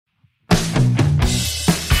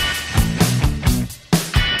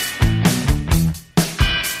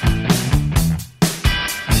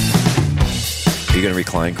you going to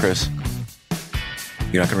recline, Chris?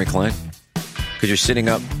 You're not going to recline? Because you're sitting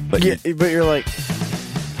up, but but you're like...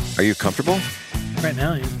 Are you comfortable? Right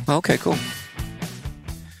now, yeah. Oh, okay, cool.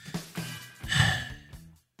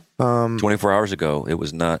 24 hours ago, it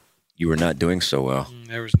was not. You were not doing so well.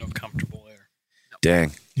 There was no comfortable air.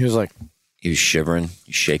 Dang. He was like... He was shivering. He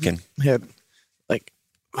was shaking. He had like...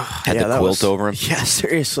 Had the quilt over him. Yeah,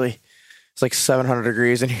 seriously. It's like 700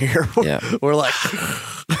 degrees in here. Yeah. We're like...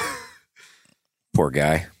 Poor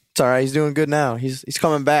guy. It's all right. He's doing good now. He's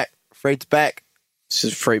coming back. Freight's back. This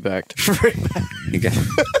is freight backed.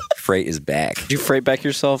 Freight is back. Did you freight back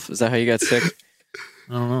yourself? Is that how you got sick?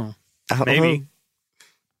 I don't know. Maybe.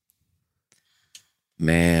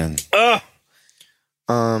 Man. Oh.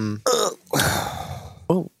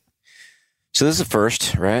 So this is the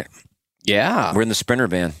first, right? Yeah. We're in the Sprinter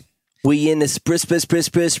van. We in the Sprizzle.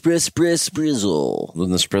 We're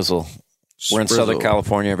in the Sprizzle. We're in Southern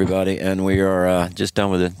California, everybody, and we are just done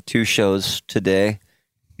with the 2 shows today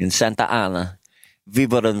in Santa Ana. We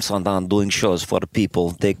were in Santa Ana doing shows for the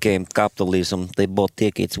people. They came, capitalism. They bought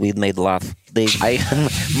tickets. We made laugh. I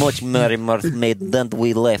much more made than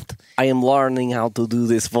we left. I am learning how to do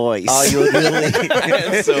this voice. Oh, you really?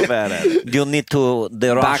 I'm so bad at it. You need to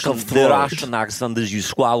the Russian accent is you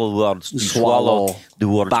swallow words. You swallow the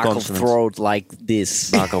word back consonants. of throat like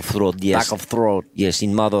this. Back of throat, yes. Back of throat. Yes,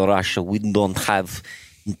 in Mother Russia, we don't have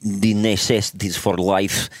the necessities for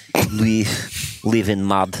life. We live in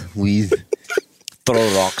mud. We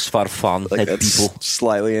throw rocks for fun at people.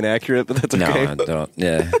 Slightly inaccurate, but that's okay. No, I don't.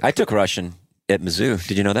 Yeah, I took Russian at Mizzou.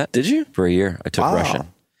 Did you know that? Did you? For a year, I took Russian.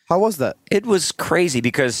 How was that? It was crazy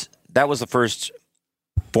because that was the first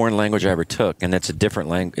foreign language I ever took, and it's a different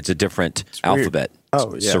language. It's a different alphabet.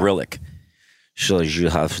 Oh, yeah. Cyrillic. So you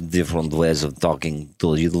have different ways of talking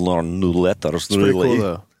till you learn new letters. It's pretty cool,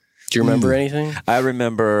 though. Do you remember anything? I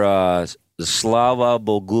remember Slava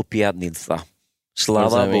Bogu Piatnitsa.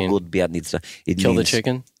 Slava Bogu Piatnitsa. It Kill the means,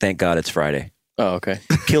 chicken? Thank God it's Friday. Oh, okay.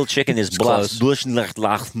 Kill chicken is close.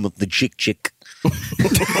 the chick.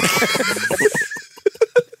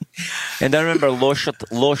 And I remember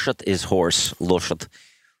loshat is horse. Loshat.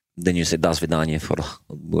 Then you say das vidание for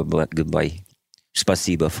goodbye.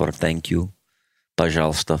 Spasiba for thank you.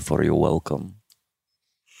 Пожалуйста for you're welcome.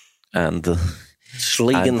 And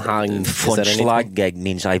Schlegenhagen. von Schlaggag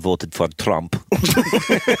means I voted for Trump.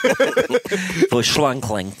 For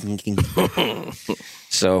Schlankling.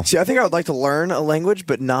 So See, I think I would like to learn a language,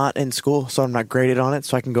 but not in school, so I'm not graded on it,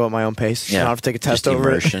 so I can go at my own pace. I don't have to take a test just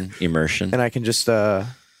over immersion. and I can just, I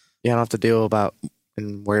don't have to deal about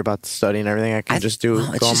and worry about the study and everything. I can just go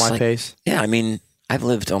on my pace. Yeah, I mean, I've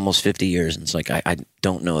lived almost 50 years, and it's like I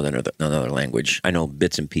don't know another language. I know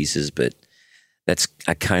bits and pieces, but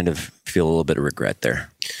I kind of feel a little bit of regret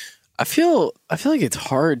there. I feel like it's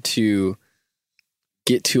hard to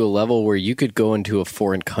get to a level where you could go into a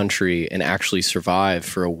foreign country and actually survive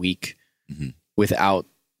for a week without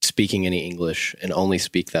speaking any English and only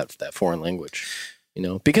speak that foreign language. You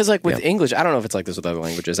know, because like with English, I don't know if it's like this with other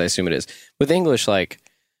languages. I assume it is. With English, like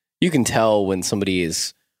you can tell when somebody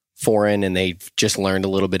is foreign and they've just learned a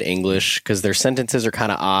little bit English because their sentences are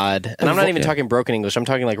kind of odd. And I'm not even talking broken English. I'm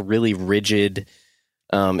talking like really rigid.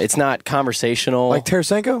 It's not conversational. Like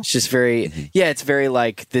Tarasenko? It's just very, it's very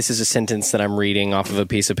like, this is a sentence that I'm reading off of a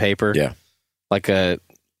piece of paper. Yeah. Like a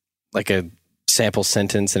sample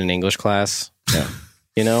sentence in an English class. Yeah.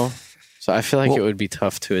 You know? So I feel like it would be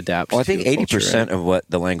tough to adapt. Well, I think to a culture, 80% of what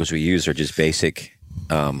the language we use are just basic.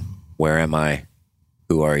 Where am I?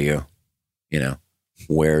 Who are you? You know,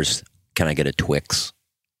 can I get a Twix?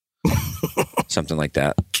 Something like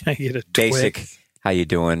that. Can I get a Basic. Twix? How you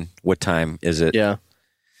doing? What time is it? Yeah.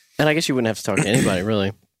 And I guess you wouldn't have to talk to anybody,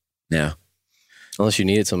 really. Yeah. Unless you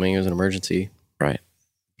needed something, it was an emergency. Right.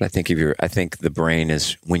 But I think the brain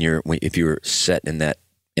is if you were set in that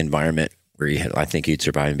environment where I think you'd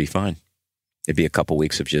survive and be fine. It'd be a couple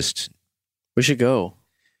weeks of just. We should go.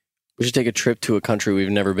 We should take a trip to a country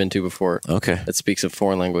we've never been to before. Okay. That speaks a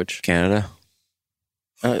foreign language. Canada.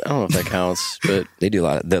 I don't know if that counts, but they do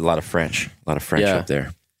a lot of French. A lot of French up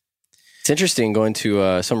there. It's interesting going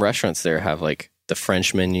to some restaurants there have like the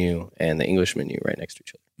French menu and the English menu right next to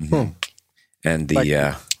each other. And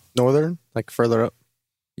the northern, like further up.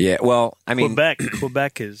 Yeah, well, I mean,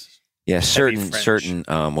 Quebec is certain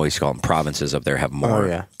what do you call them, provinces up there have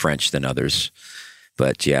more French than others.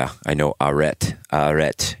 But yeah, I know arrête.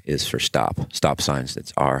 Arrête is for stop signs.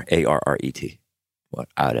 It's ARRET. What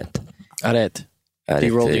arrête? Arrête. Do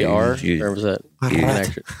you roll the R? Or was that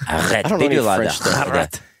arrête? I don't know any French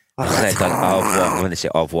stuff. When they say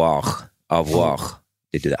au revoir,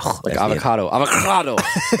 they do that. Like avocado.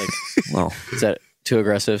 Like, well, is that Too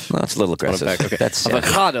aggressive? Well, it's a little aggressive. Okay. That's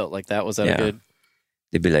avocado like that. Was that a good?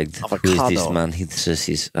 They'd be like, "Who is this man? He says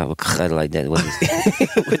he's avocado like that. What is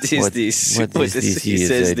this? What is this? He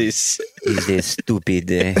says this. He's a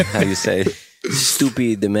stupid. How you say?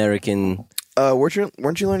 Stupid American.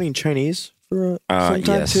 Weren't you learning Chinese for some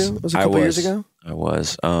time yes. too? It was a couple years ago. I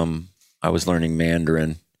was. I was learning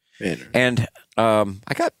Mandarin. And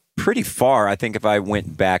I got pretty far. I think if I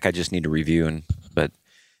went back, I just need to review. But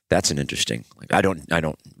that's an interesting. Like I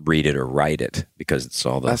don't read it or write it because it's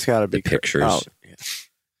all That's gotta be pictures.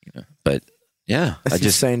 Yeah. But yeah, I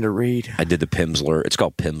just saying to read. I did the Pimsleur. It's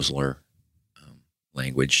called Pimsleur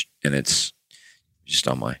language, and it's just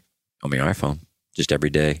on my iPhone, just every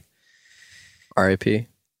day. R.I.P.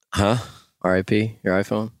 Huh? R.I.P. Your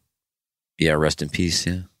iPhone. Yeah, rest in peace.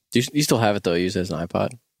 Yeah. Do you still have it though? You use it as an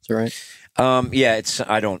iPod. Is that right? Yeah.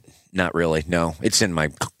 Not really. No, it's in my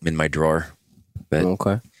drawer. But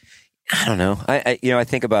okay. I don't know. I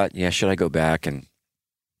think about should I go back and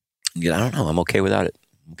I don't know. I'm okay without it.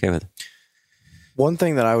 I'm okay with it. One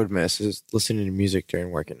thing that I would miss is listening to music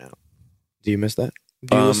during working out. Do you miss that?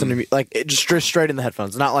 Do you listen to me like just straight in the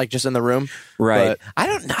headphones, not like just in the room? Right. But I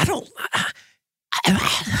don't.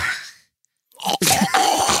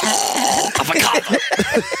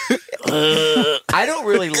 I don't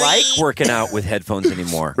really like working out with headphones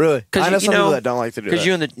anymore. Really? I know some people that don't like to do that. Because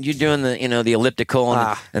you're doing the elliptical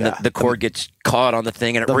and the cord gets caught on the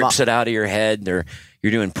thing and it rips it out of your head. Or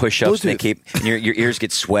you're doing push-ups and your ears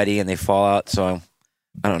get sweaty and they fall out. So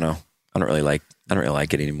I don't know. I don't really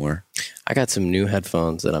like it anymore. I got some new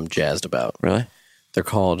headphones that I'm jazzed about. Really? They're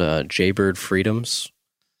called Jaybird Freedoms,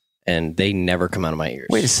 and they never come out of my ears.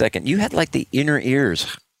 Wait a second. You had like the inner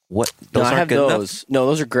ears. What? Those I aren't have good those. enough? No,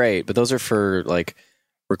 those are great, but those are for like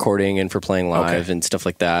recording and for playing live and stuff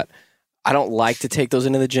like that. I don't like to take those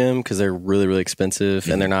into the gym because they're really, really expensive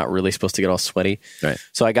and they're not really supposed to get all sweaty. Right.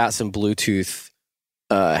 So I got some Bluetooth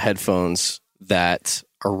headphones that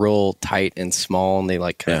are real tight and small, and they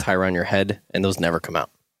like kind of tie around your head, and those never come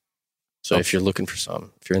out. So if you're looking for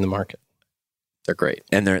some, if you're in the market, they're great.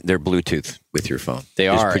 And they're Bluetooth with your phone. They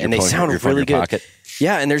are, and they sound really good. Pocket.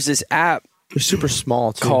 Yeah, and there's this app. They're super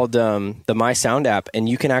small too. Called the My Sound app, and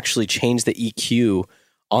you can actually change the EQ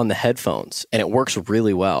on the headphones, and it works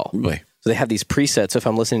really well. Really? So they have these presets. So if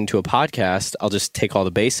I'm listening to a podcast, I'll just take all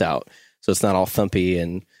the bass out, so it's not all thumpy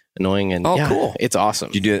and annoying. And cool! It's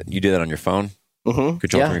awesome. You do that on your phone? Mm-hmm.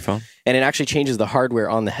 Control from your phone, and it actually changes the hardware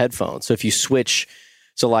on the headphones. So if you switch,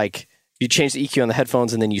 you change the EQ on the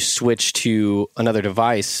headphones, and then you switch to another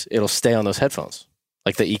device, it'll stay on those headphones.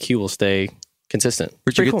 Like the EQ will stay consistent.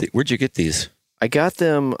 Where'd you get these? I got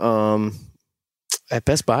them at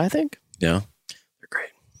Best Buy, I think. Yeah. They're great.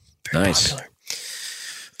 Very nice.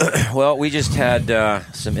 Popular. Well, we just had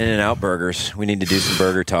some In-N-Out burgers. We need to do some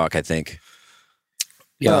burger talk, I think.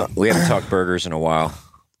 Yeah. We haven't talked burgers in a while.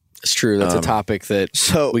 It's true. That's a topic that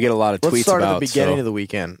we get a lot of tweets about. Let's start at the beginning of the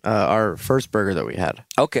weekend. Our first burger that we had.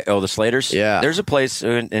 Okay. Oh, the Slaters? Yeah. There's a place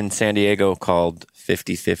in San Diego called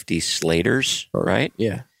 50/50 Slaters, right?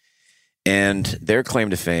 Yeah. And their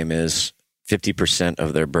claim to fame is 50%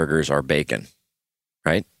 of their burgers are bacon,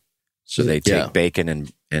 right? So they take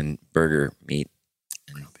bacon and burger meat,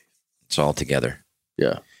 and it's all together.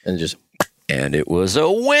 Yeah. And it was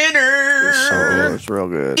a winner. It was real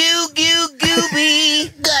good.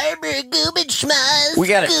 Gooby. Garber, goober, schmuzz. We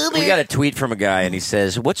got a tweet from a guy, and he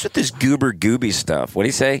says, "What's with this goober gooby stuff?" What do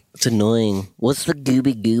you say? It's annoying. What's the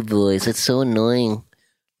gooby goob voice? It's so annoying.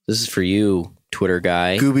 This is for you, Twitter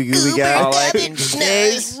guy. Gooby guy. All I Goober, can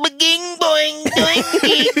say is, Beging, boing,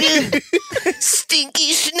 doing,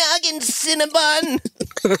 stinky schnoggin, cinnabon.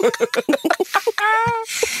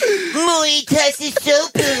 Muy tasty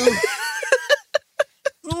sopu.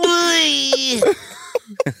 Muy.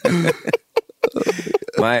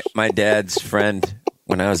 my dad's friend,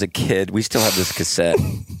 when I was a kid, we still have this cassette,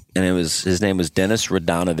 and his name was Dennis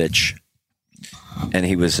Radonovich, and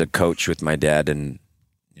he was a coach with my dad in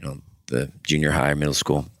the junior high, middle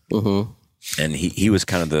school, and he was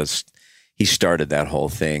kind of he started that whole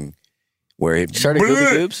thing where he started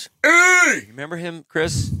Gooby Goobs. Hey, remember him,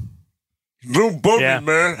 Chris? Don't bump me,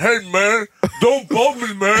 man. Hey, man, don't bump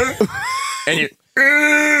me, man. And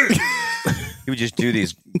he would just do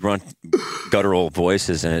these guttural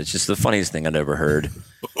voices, and it's just the funniest thing I'd ever heard.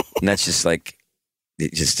 And that's just like,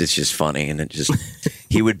 it's just funny. And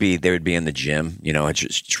they would be in the gym, it's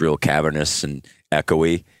just real cavernous and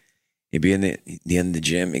echoey. He'd be in the end of the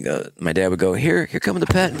gym. My dad would go, here come the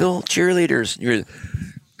Pattonville cheerleaders. And you're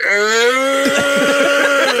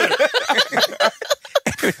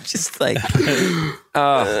just like,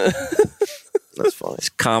 that's funny. It's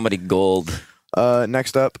comedy gold.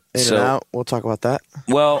 Next up, In-N-Out. We'll talk about that.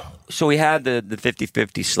 Well, so we had the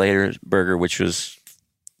 50-50 Slater burger, which was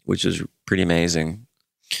pretty amazing.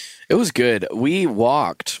 It was good. We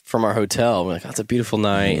walked from our hotel. We're like, oh, it's a beautiful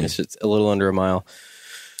night, and it's just a little under a mile.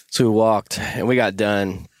 So we walked, and we got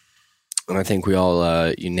done, and I think we all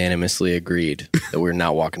unanimously agreed that we're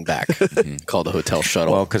not walking back. Called the hotel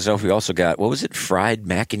shuttle. Well, because we also got, what was it, fried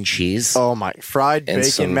mac and cheese? Oh my! Fried And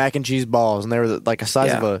bacon some- mac and cheese balls, and they were like a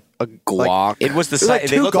size of a guac. like, It was the It was like size.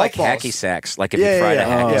 They two looked like golf balls. hacky sacks. Like if Yeah, you fried yeah,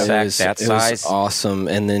 a hacky yeah. sack, it was, that it size. was awesome.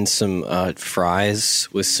 And then some fries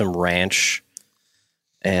with some ranch.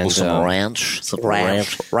 And Some ranch. Some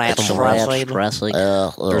ranch. ranch Some dressing. dressing.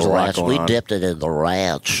 There's a lot Ranch. going We on. dipped it in the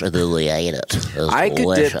ranch and then we ate it. It was I could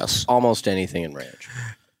delicious. dip almost anything in ranch.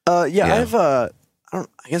 Yeah, Yeah. I have I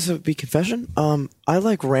guess it would be confession. I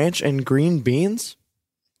like ranch and green beans.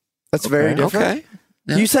 That's very different. Okay.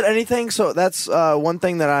 Yeah. You said anything, so that's one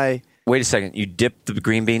thing that I. Wait a second. You dip the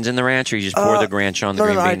green beans in the ranch, or you just pour the ranch on the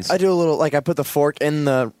green beans? I do a little like I put the fork in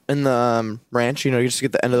the ranch. You know, you just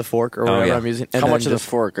get the end of the fork or whatever yeah. I'm using. And How then much of the just,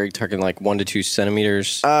 fork? Are you talking like 1 to 2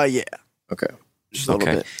 centimeters? Yeah, Okay. just a little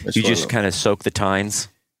Okay. bit. That's You what just I'm- kind of soak the tines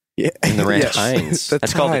Yeah, in the ranch. Yes. Tines. The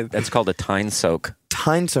That's called a tine soak.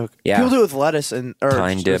 tine soak. Yeah. People do it with lettuce and or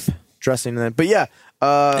Tine just dip. with dressing. And then, but yeah,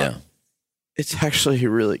 Yeah. it's actually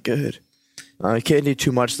really good. You can't do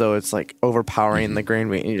too much though. It's like overpowering the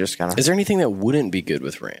green bean. You just kind Is there anything that wouldn't be good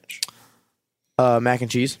with ranch? of mac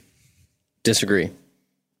and cheese. Disagree.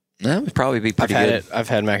 That would probably be pretty I've had good. it. I've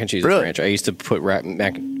had mac and cheese Really? with ranch. I used to put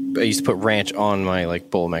ranch on my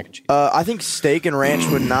like bowl of mac and cheese. I think steak and ranch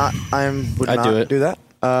would not. I'd not do it. do that.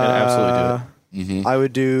 absolutely do Mm-hmm. I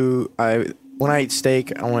would do. When I eat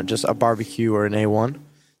steak, I want just a barbecue or an A1.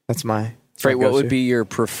 That's my. Freight, what would go-to. be your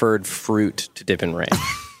preferred fruit to dip in ranch?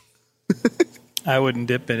 I wouldn't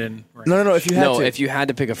dip it in. ranch. No. If you had No, to, if you had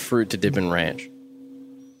to pick a fruit to dip in ranch.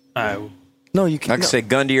 no, you can. Like I say,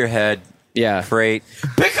 gun to your head, Yeah. Freight.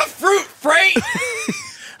 Pick a fruit, Freight!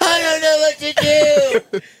 I don't know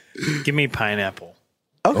what to do. Give me pineapple.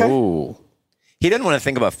 Okay. Oh. He doesn't want to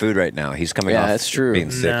think about food right now. He's coming Yeah, off that's true. being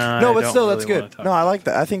sick. No, I but don't still, that's really wanna good. talk No, I like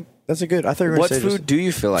that. I think that's a good. I thought you were going What to say food do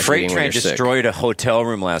you feel like Freight eating train when you're sick? destroyed a hotel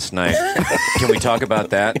room last night. Can we talk about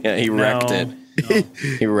that? Yeah, he wrecked No. it.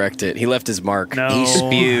 He wrecked it. He left his mark. No. He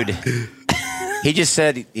spewed. He just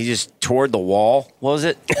said he just toward the wall. What was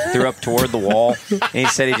it? Threw up toward the wall. And he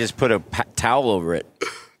said he just put a towel over it.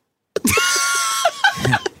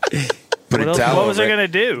 Put What, a else, towel what was over I it.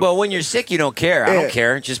 going to do? Well, when you're sick, you don't care. I Yeah. don't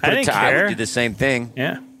care. Just I put a didn't towel. I care. would do the same thing.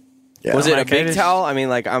 yeah. Yeah. Was it a Like, I big just- towel? I mean,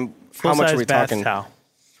 like, how much are we Full-size bath talking? towel.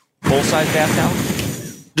 Full size bath towel.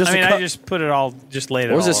 Just I mean, a I cup. just put it all, just laid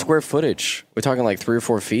it What was all the square footage? We're talking like 3 or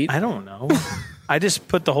 4 feet? I don't know. I just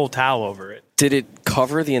put the whole towel over it. Did it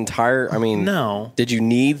cover the entire? I mean, No. Did you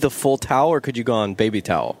need the full towel, or could you go on baby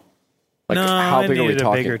towel? Like, No, how I big are we needed a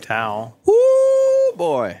talking? bigger towel. Woo,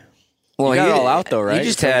 boy! You got it all out though, right? You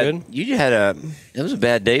just It's all had. good? You had a. It was a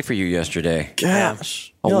bad day for you yesterday.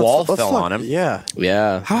 Gosh. A Yeah, wall let's fell look. on him. Yeah.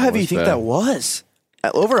 Yeah. How heavy do you think that was?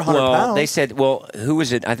 Over 100 Well, pounds. they said. Well, who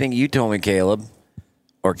was it? I think you told me, Caleb,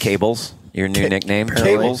 or Cables. Your new nickname,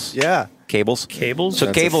 Cables. Yeah. Cables. Cables? So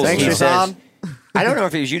That's a Cables. thing. He Thanks, says. Jason. I don't know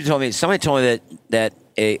if it was you that told me. Somebody told me that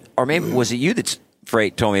or maybe was it you that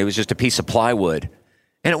Freight told me it was just a piece of plywood,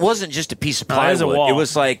 and it wasn't just a piece of No, it was plywood. a wall. It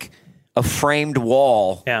was like a framed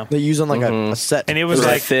wall. Yeah. They use on like a set. And it was or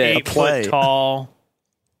like a 8 play. foot tall,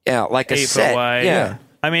 Yeah, like a 8 set. foot wide. Yeah.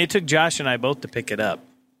 I mean, it took Josh and I both to pick it up.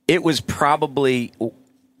 It was probably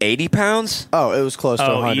 80 pounds, Oh, it was close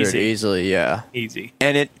to Oh, 100 easy. easily. Yeah. Easy.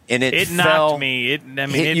 and it It fell, knocked me. hit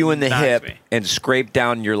It you in the knocked hip me. and scraped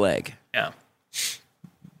down your leg. Yeah.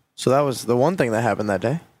 So that was the one thing that happened that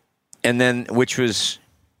day. And then, which was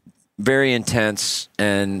very intense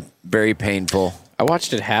and very painful. I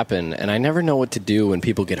watched it happen, and I never know what to do when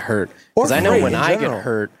people get hurt. Or Because I know Freight when in I general. get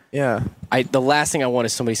hurt, Yeah. the last thing I want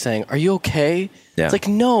is somebody saying, "Are you okay?" Yeah. It's like,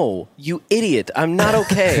 no, you idiot. I'm not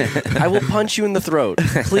okay. I will punch you in the throat.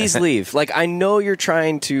 Please leave. Like, I know you're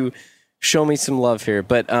trying to show me some love here,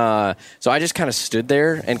 but so I just kind of stood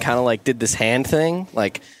there and kind of like did this hand thing,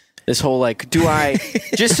 like this whole like, do I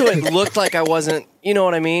just so it looked like I wasn't, you know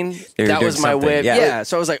what I mean? You're That doing was my something, way. yeah.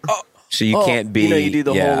 So I was like, oh. So you Oh, can't be, you know, you do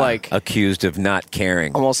the whole, like- accused of not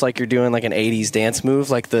caring. Almost like you're doing like an 80s dance move,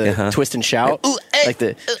 like the twist and shout. Like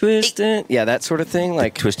the twist and, yeah, that sort of thing.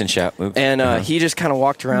 Like, Twist and shout move. and he just kind of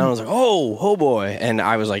walked around and was like, oh boy. And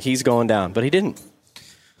I was like, he's going down. But he didn't.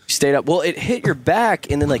 He stayed up. Well, it hit your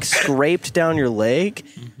back and then like scraped down your leg.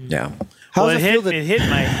 Yeah. How Well, does it it feel hit, that it hit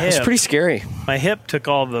my It's hip. pretty scary. My hip took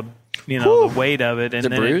all the the weight of it, and it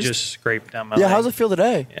then bruised? it just scraped down my Yeah, leg. how's it feel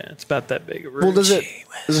today? Yeah, it's about that big. Well, does it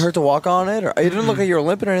hurt to walk on it? Or it didn't look like you were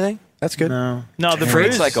limping or anything. That's good. No, the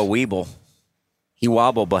Frank's bruise like a weeble. He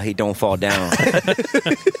wobble, but he don't fall down.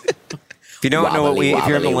 If you don't know if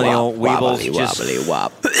you're a millennial, weebles,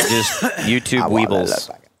 just YouTube weebles.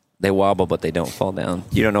 They wobble, but they don't fall down.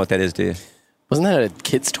 You don't know what that is, do you? Wasn't that a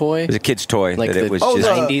kid's toy? It was a kid's toy Like that it the was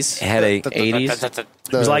 90s? It had a 80s?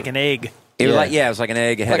 It was like an egg. It was Yeah. it was like an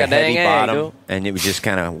egg. It had Like a a heavy dang egg, bottom, yo. and it would just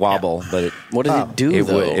kind of wobble, but What did it do,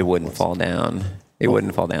 though? it wouldn't fall down. It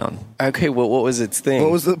wouldn't fall down. Okay, what was its thing?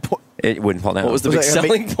 What was the point? It wouldn't fall down. What was the Was big it like a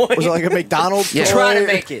selling Mc- point? Was it like a McDonald's? Yeah. toy? Try to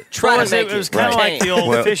make it. Try to make It was kind of Right. like the old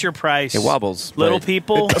Well, Fisher Price. It wobbles. Little but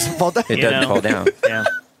people. Doesn't fall down. It you doesn't know. fall down. Yeah.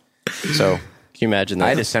 So Can you imagine that? I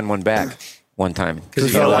had to send one back one time Because it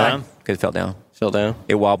fell down. because it fell down. fell down.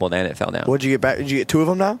 It wobbled and it fell down. What'd you get back? Did you get 2 of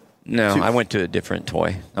them now? No, Two. I went to a different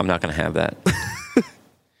toy. I'm not going to have that.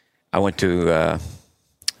 I went to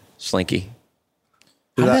Slinky.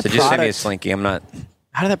 How did So that just send me a product, Slinky. I'm not.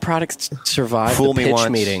 how did that product survive Fool the me pitch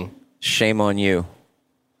once. meeting? Shame on you.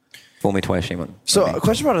 Fool me twice. Shame on. So, on me. a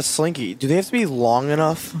question about a slinky. Do they have to be long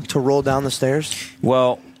enough to roll down the stairs?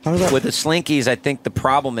 Well, How does that- with the Slinkies, I think the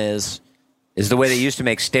problem is the way they used to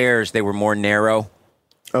make stairs. They were more narrow.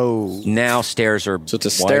 Oh. Now stairs are So it's a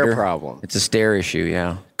stair wider. problem. It's a stair issue.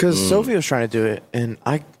 Yeah. Because Sophie was trying to do it, and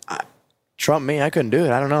I trumped me. I couldn't do it.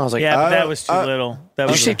 I don't know. I was like, Yeah, but that was too little. That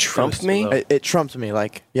Did was you say that was trump too me? little. It trumped me.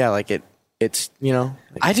 Like, yeah, like it's,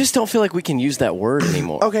 I just don't feel like we can use that word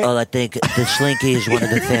anymore. okay. Well, I think the Slinky is one of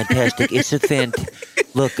the fantastic. It's a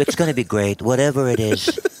look. It's going to be great. Whatever it is,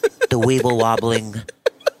 the weeble wobbling.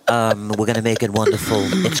 We're going to make it wonderful.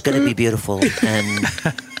 It's going to be beautiful, and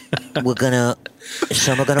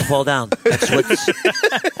some are gonna fall down. That's what's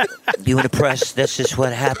you in the press. That's just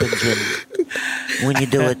what happens when you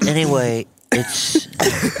do it. Anyway, it's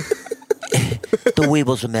the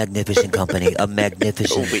Weeble's a magnificent company. A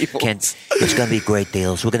magnificent. It's gonna be great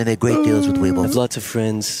deals. We're gonna make great deals with I have Weeble. lots of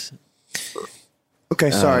friends.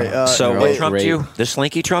 Okay, sorry. So they're what all trumped great. you? The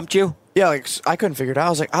Slinky trumped you? Yeah, like I couldn't figure it out. I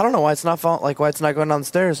was like, I don't know why it's not why it's not going down the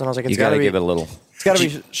stairs. And I was like, it's You got gotta to be, give it a little. it's gotta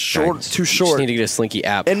be short, guidance. too Just short. need to get a Slinky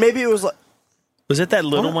app. And maybe it was like, Was it that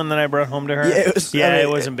little one that I brought home to her? yeah, it was. Yeah, I mean, it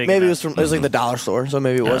wasn't big. Maybe enough. it was like the dollar store, so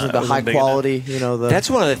maybe it wasn't it the wasn't high big quality. The That's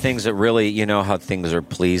one of the things that really, how things are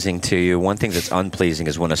pleasing to you. One thing that's unpleasing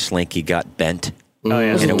is when a Slinky got bent Oh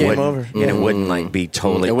yeah. It's and it game wouldn't, over. and it wouldn't like be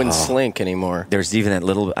totally. It wouldn't oh. slink anymore. There's even that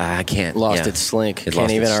little. I can't. Lost yeah. its slink. It Can't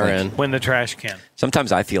lost even its slink. RN. When the trash can.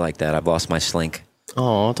 Sometimes I feel like that. I've lost my slink.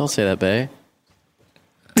 Oh, don't say that, Bay.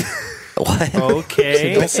 What?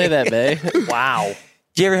 Okay. Don't say that, Bay. Wow.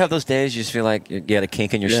 Do you ever have those days you just feel like you had a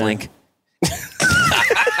kink in your Yeah. slink?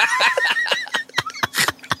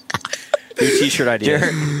 New T-shirt idea.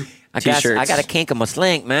 I T-shirts. got a kink in my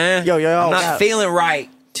slink, man. Yo, I'm not yeah. feeling right.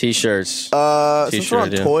 T-shirts. Since we're T-shirt on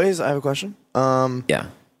idea. toys, I have a question. Yeah.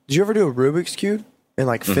 Did you ever do a Rubik's cube and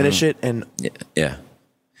like finish it? And Yeah.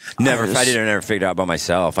 Never. this- I didn't ever figure it out by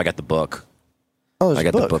myself. I got the book. there's I a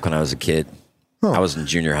got the book when I was a kid. Huh. I was in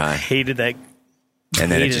junior high, Hated that.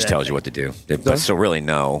 and then it Hated just that tells you thing. what to do. But so really,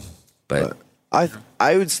 no. But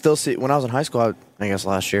I would still see when I was in high school. I guess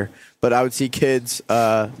last year, but I would see kids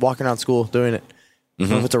walking around school doing it. I don't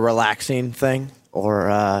know if it's a relaxing thing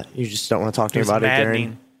or you just don't want to talk to It was anybody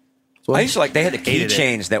maddening. during. I used to like. They had the Hated it.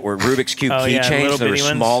 keychains that were Rubik's cube Oh, yeah, keychains. little They were bitty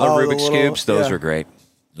ones. smaller Oh, the Rubik's little- cubes. Those yeah. were great.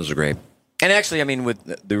 Those were great. And actually, I mean, with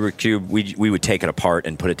the Rubik's cube, we would take it apart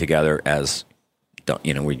and put it together as,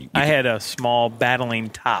 I had a small battling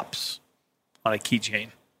tops on a keychain.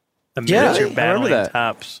 A Yeah, I miniature remember battling that.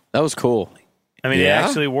 tops. That was cool. I mean, Yeah? it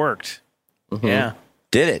actually worked. Yeah.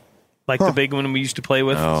 did it. Like the big one we used to play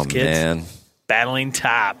with Oh as kids. man. Battling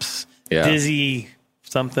tops. Yeah. Dizzy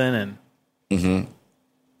something and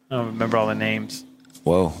I don't remember all the names.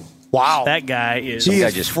 Whoa. Wow, That guy is he guy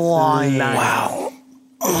is just- flying. Wow.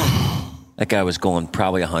 That guy was going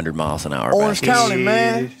probably 100 miles an hour. Orange back. County,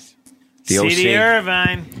 man. The OC. CD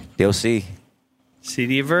Irvine. The OC.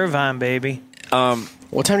 CD of Irvine, baby.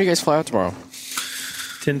 What time do you guys fly out tomorrow?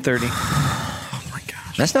 10:30.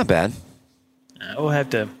 That's not bad. We'll have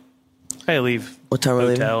to probably leave What time are we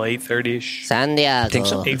leaving? hotel 8:30ish. San Diego. think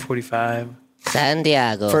so. 8:45. San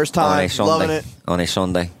Diego. First On time, a Sunday. loving it. On a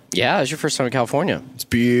Sunday. Yeah, it was your first time in California. It's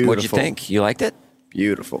beautiful. What'd you think? You liked it?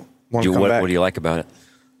 Beautiful. Want to What, come back? what do you like about it?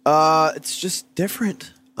 It's just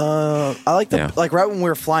different. I like the Yeah. like right when we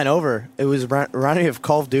were flying over, it was reminding me of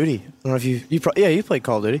Call of Duty. I don't know if you played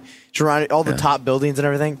Call of Duty. It's reminding all the top buildings and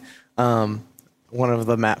everything. One of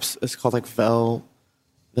the maps is called like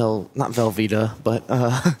not Velveeta, but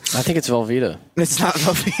I think it's Velveeta. it's not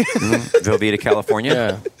Velveeta. Velveeta,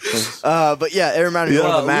 California. Yeah. But yeah, it reminded me of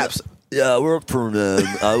one of the maps. Yeah, we're up from.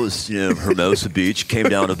 I was, Hermosa Beach. Came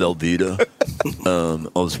down to Velveeta.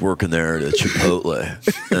 I was working there at a Chipotle,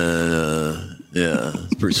 and yeah,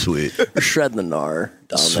 it's pretty sweet. We're shredding the gnar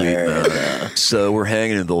down Sweet, there. man. So we're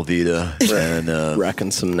hanging in Velveeta and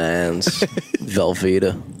Wrecking some nans.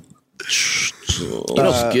 Velveeta. You know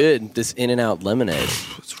what's good? This In-N-Out lemonade.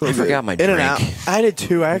 I forgot my In drink. and out. I did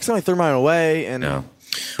too. I accidentally threw mine away, and No.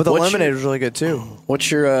 but the What's lemonade was really good too. What's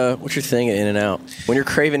your thing at In-N-Out? When you're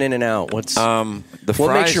craving In-N-Out, what's The what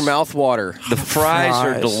fries, makes your mouth water? The fries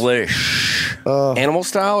are Fries. delish. Animal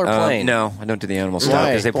style or plain? No, I don't do the animal style Why?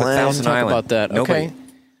 because they put Bland. Thousand Talk Island. about that. Nobody. Okay.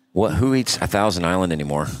 What? Who eats a Thousand Island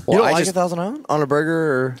anymore? You Well, don't I like just a Thousand Island on a burger,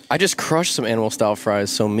 or I just crushed some animal style fries.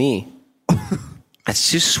 So me,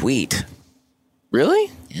 That's too sweet.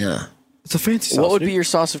 really? Yeah. it's a fancy sauce. What would dude. be your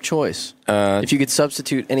sauce of choice if you could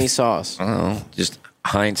substitute any sauce? I don't know. Just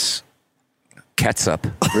Heinz ketchup.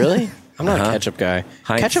 Really? I'm not a ketchup guy.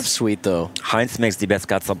 Heinz. Ketchup's sweet though. Heinz makes the best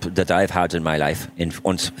ketchup that I've had in my life, and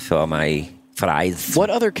for my fries. What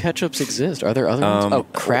other ketchups exist? Are there other ones? Oh,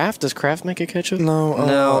 Kraft? Does Kraft make a ketchup? No,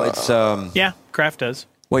 No, it's Yeah, Kraft does.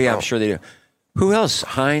 Well, yeah, I'm sure they do. Who else?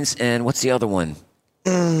 Heinz and what's the other one?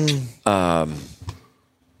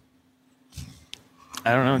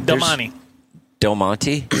 I don't know. Del Monte. Del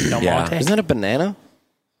Monte. Del Yeah. Monte? Isn't that a banana?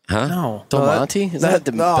 No. Del Monte? Is that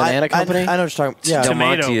the banana company? I know what you're talking. Yeah. Del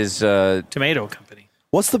Tomato. Monte is Tomato company.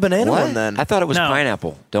 What's the banana one then? I thought it was No.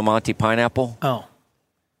 pineapple. Del Monte pineapple. Oh.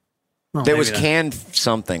 Oh, There maybe was not. canned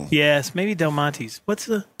something. Yes, maybe Del Monte's. What's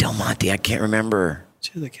the Del Monte. I can't remember.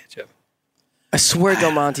 ketchup? I swear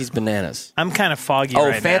Del Monte's bananas. I'm kind of foggy Oh,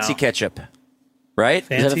 right fancy now. ketchup. Right? Is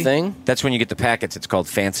that a Fancy? thing? That's when you get the packets. It's called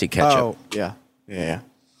fancy ketchup. Oh, yeah.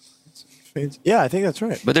 Yeah, I think that's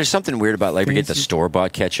right. But there's something weird about like you get the store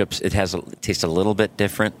bought ketchups. It tastes a little bit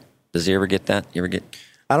different. Does you ever get that? You ever get?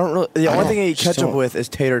 I don't really. The only thing I eat just ketchup don't. with is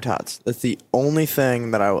tater tots. That's the only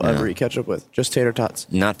thing that I will ever eat ketchup with. Just tater tots.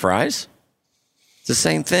 Not fries? It's the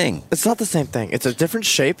same thing. It's not the same thing. It's a different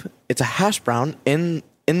shape. It's a hash brown in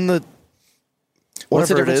the. What's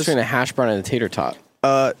the whatever it difference is. between a hash brown and a tater tot?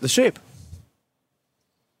 The shape.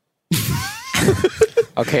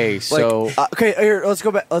 Okay, so Okay, here, let's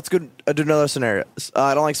go back. Let's go do another scenario.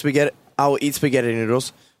 I don't like spaghetti. I will eat spaghetti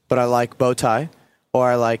noodles, but I like bow tie, or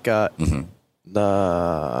I like the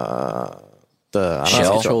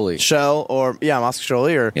Shell? shell, or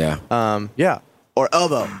mascacholi, or Yeah. or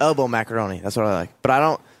elbow macaroni. That's what I like. But I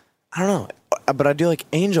don't know. But I do like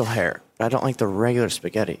angel hair. But I don't like the regular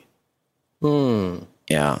spaghetti. Yeah.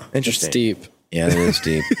 it's Interesting. deep. Yeah, it is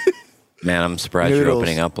deep. Man, I'm surprised you're Noodles.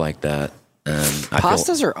 opening up like that.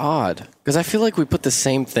 Pastas are odd because I feel like we put the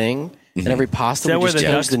same thing in every pasta. that We where just the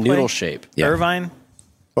change ducks the noodle play? shape. Yeah. Irvine?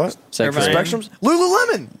 What? Seg Irvine. free. Spectrums?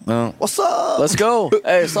 Lululemon. Well, What's up? Let's go.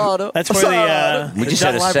 Hey, Sado. That's where the we just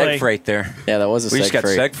had a duck seg play. freight there. Yeah, that was a We just got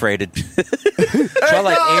freight. seg freighted. So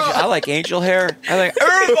I like angel hair. I like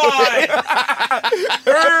Irvine.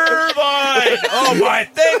 Oh my!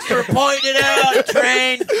 Thanks for pointing it out,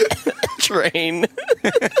 Train. Train.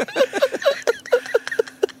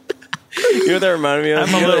 You know what that reminded me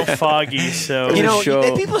of? I'm a little foggy, so You know,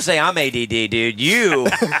 show- people say I'm ADD, dude. You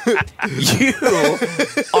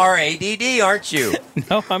are ADD, aren't you?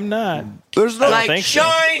 no, I'm not. There's no. don't Like think so.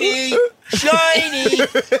 shiny.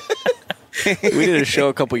 We did a show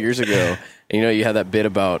a couple years ago, and you had that bit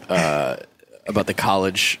about the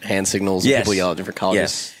college hand signals. Yes. And people yell at different colleges.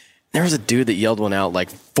 Yes. There was a dude that yelled one out like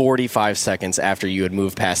 45 seconds after you had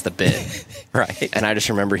moved past the bit. Right. And I just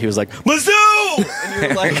remember he was like, Mizzou! And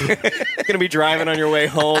you're like, going to be driving on your way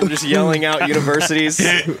home, just yelling out universities.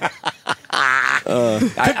 University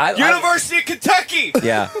of Kentucky.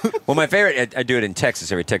 Yeah. Well, my favorite, I do it in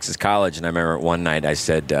Texas, every Texas college. And I remember one night I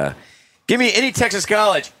said, give me any Texas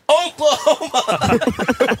college. Oklahoma.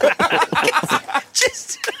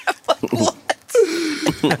 Just what?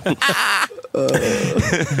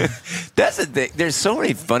 That's the thing. There's so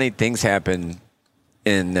many funny things happen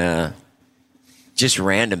in just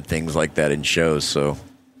random things like that in shows. So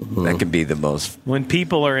that can be the most. When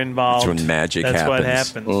people are involved, That's when magic that's what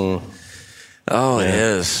happens. happens. Oh, it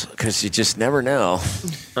is, because you just never know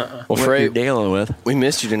Well, what you're Frey, dealing with. we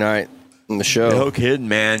missed you tonight in the show. No kidding,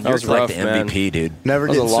 man. You're was like rough, the man. MVP, dude. Never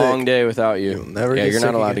That was get a long sick. day without you. never yeah, get you're not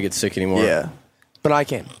sick allowed again. to get sick anymore. Yeah, but I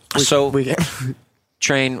can. So- we can.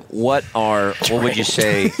 Train, what would you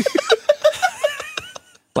say,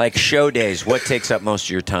 like show days, what takes up most of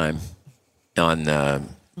your time on,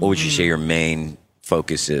 what would you say your main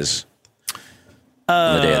focus is?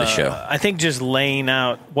 on the day of the show? I think just laying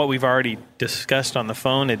out what we've already discussed on the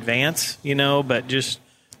phone, advance, but just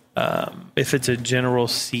if it's a general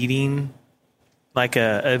seating, like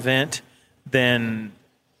a event, then,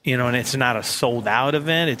 and it's not a sold out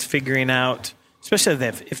event, it's figuring out, especially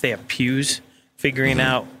if they have pews, figuring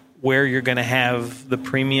out where you're going to have the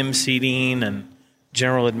premium seating and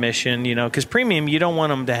general admission, because premium, you don't want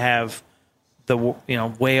them to have the,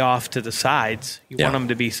 way off to the sides. You want them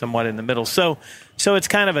to be somewhat in the middle. So it's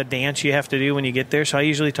kind of a dance you have to do when you get there. So I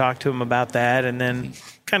usually talk to them about that and then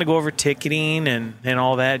kind of go over ticketing and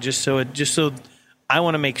all that, just so I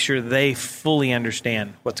want to make sure they fully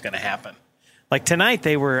understand what's going to happen. Like tonight,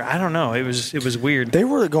 they were, I don't know, it was weird. They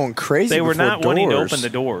were going crazy. They were not wanting to doors. open the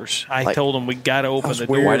doors. I told them we got to open the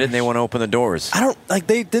doors. Why didn't they want to open the doors? I don't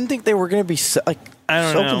they didn't think they were going to be I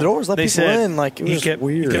don't know. open the doors, let they people said, in. Like it was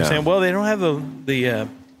weird. He kept saying, well, they don't have the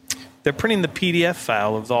they're printing the PDF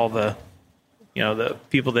file of all the the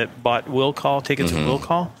people that bought will call tickets at will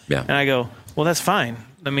call. Yeah. And I go, well, that's fine.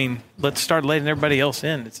 I mean, let's start letting everybody else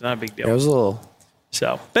in. It's not a big deal. It was a little.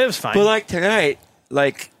 But it was fine. But like tonight,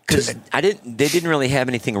 because they didn't really have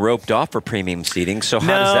anything roped off for premium seating. So how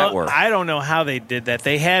does that work? I don't know how they did that.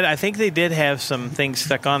 I think they did have some things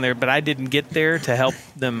stuck on there, but I didn't get there to help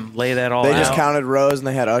them lay that all out. They just counted rows and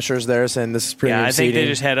they had ushers there saying this is premium I think seating. they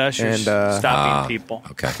just had ushers stopping people.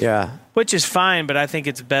 Okay. Yeah. Which is fine, but I think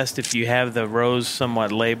it's best if you have the rows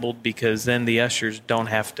somewhat labeled because then the ushers don't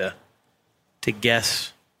have to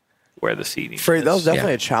guess where the seating is. That was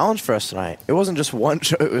definitely a challenge for us tonight. It wasn't just one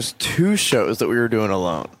show; it was 2 shows that we were doing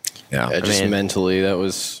alone. Yeah, just mentally, that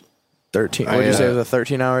was 13. What did you say? It was a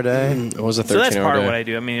 13-hour day. It was a 13-hour day. So that's part of what I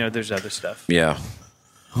do. I mean, there's other stuff. Yeah.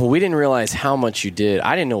 Well, we didn't realize how much you did.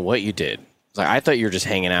 I didn't know what you did. I thought you were just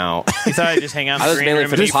hanging out. You thought I'd just hang out in I the was green mainly room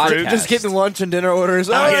for and the eat podcast. fruit? Just getting lunch and dinner orders.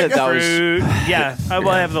 I Oh, get that was- fruit. Yeah, I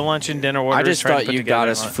will have the lunch and dinner orders. I just try to thought put you got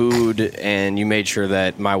together us lunch. food and you made sure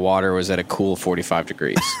that my water was at a cool 45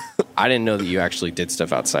 degrees. I didn't know that you actually did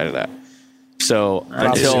stuff outside of that. So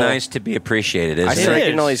It's until nice to be appreciated, I isn't started it?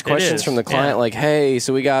 getting all these It questions is. from the client, like, hey,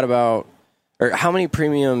 so we got about, or how many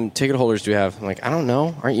premium ticket holders do we have? I'm like, I don't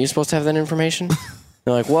know. Aren't you supposed to have that information?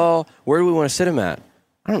 They're like, well, where do we want to sit them at?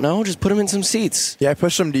 I don't know. Just put them in some seats. Yeah, I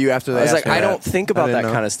pushed them to you after they I was asked like, me I that. don't think about that didn't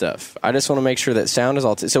know. kind of stuff. I just want to make sure that sound is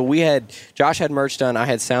all. So Josh had merch done. I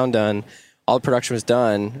had sound done. All the production was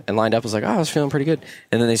done and lined up. I was like, I was feeling pretty good.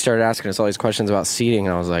 And then they started asking us all these questions about seating.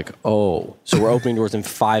 And I was like, oh, so we're opening doors in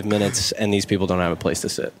 5 minutes and these people don't have a place to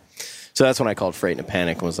sit. So that's when I called Freight in a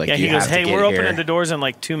panic and was like, Yeah, you he goes, have to hey, get we're here. opening the doors in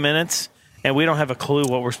like 2 minutes, and we don't have a clue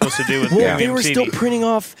what we're supposed to do with Well, premium they were seating. still printing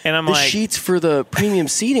off And I'm the like- sheets for the premium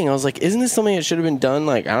seating. I was like, isn't this something that should have been done,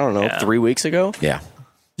 like, I don't know, 3 weeks ago? Yeah.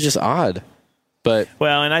 It's just odd. But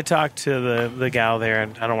Well, and I talked to the gal there,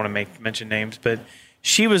 and I don't want to mention names, but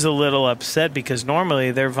she was a little upset because normally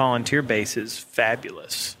their volunteer base is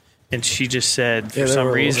fabulous. And she just said for they some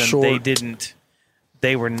were a little reason short.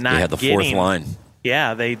 they were not They had the getting fourth line.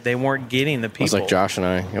 Yeah, they weren't getting the people. it was like Josh and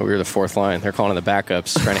I. We were the fourth line. They're calling it the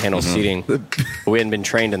backups, trying to handle seating. But we hadn't been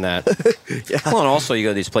trained in that. Well, and also you go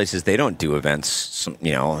to these places, they don't do events.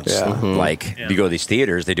 It's like you go to these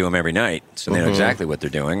theaters, they do them every night, so they know exactly what they're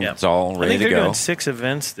doing. Yeah. It's all I ready think to they're go. doing 6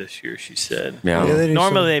 events this year, she said. Yeah. Yeah, they do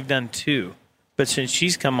Normally some- they've done 2, but since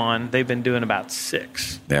she's come on, they've been doing about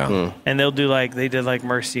 6. Yeah. And they'll do they did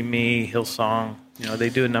Mercy Me, Hillsong. They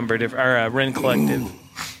do a number of different, or Ren Collective.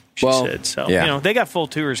 She Well, said so. yeah. They got full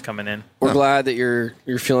tours coming in. We're glad that you're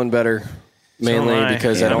feeling better, mainly am I.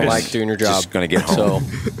 because Yeah, I don't I'm like just- doing your job. just gonna get home.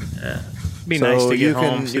 So Be So nice to you get can-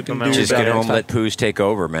 home. you sleep can on my do own Just that get bed. home, let Poos take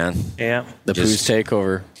over, man. Yeah. the Just- poos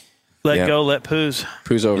takeover. Let Yeah. go, let poos.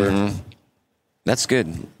 Poos over. That's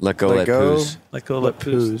good. Let go, Let let go. Poos. Let go, let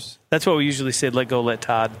poos. That's what we usually say. Let go, let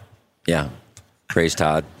Todd. Yeah. Praise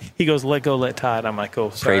Todd. He goes, let go, let Todd. I'm like, oh,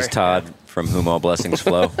 sorry. Praise Todd, from whom all blessings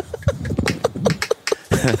flow.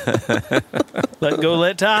 Let go,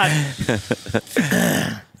 let Todd.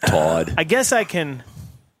 Todd. I guess I can.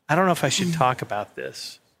 I don't know if I should talk about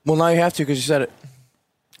this. Well, now you have to because you said it.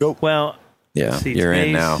 Well, Yeah, see, you're in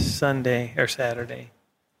today's now. Sunday or Saturday.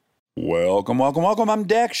 Welcome, welcome, welcome. I'm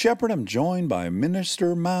Dak Shepard. I'm joined by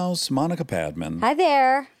Minister Mouse Monica Padman. Hi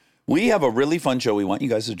there. We have a really fun show we want you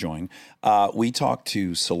guys to join. We talk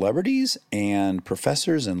to celebrities and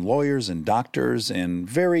professors and lawyers and doctors and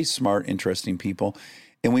very smart, interesting people.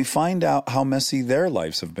 And we find out how messy their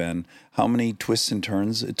lives have been, how many twists and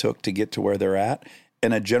turns it took to get to where they're at,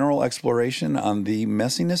 and a general exploration on the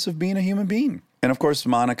messiness of being a human being. And of course,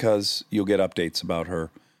 Monica's, you'll get updates about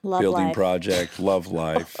her Love building life. project, love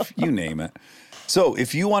life, you name it. So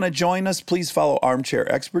if you want to join us, please follow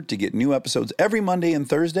Armchair Expert to get new episodes every Monday and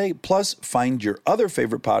Thursday. Plus, find your other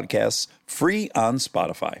favorite podcasts free on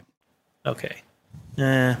Spotify. Okay.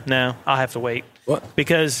 No, I'll have to wait. What?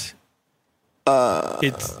 Because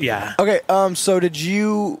it's Okay. So did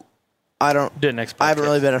you? I don't. Do it next I haven't podcast.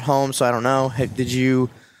 really been at home, so I don't know. Hey, did you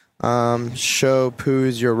show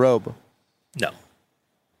Poos your robe? No.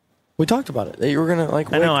 We talked about it. That you were gonna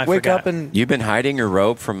like I know, I wake forgot. up and. You've been hiding your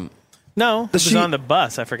robe from No, it was she- on the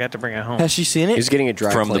bus. I forgot to bring it home. Has she seen it? He's getting a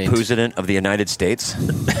dry the cleaned. president of the United States.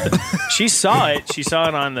 She saw it. She saw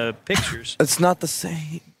it on the pictures. It's not the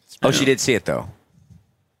same. Oh, she did see it though.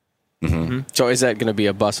 So is that going to be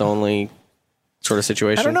a bus only sort of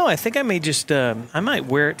situation? I don't know. I think I may just. I might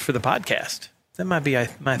wear it for the podcast. That might be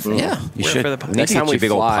my thing. Yeah, you Wear it should. for the podcast. Next Maybe time it's we a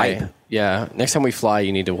big old fly, pipe. yeah. Next time we fly,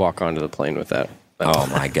 you need to walk onto the plane with that. Oh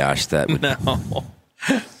my gosh, that would. No. Oh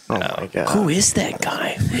my god. Who is that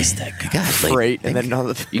guy? Who is that guy? Freight and then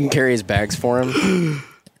another. You can carry his bags for him.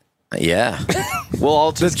 Yeah. We'll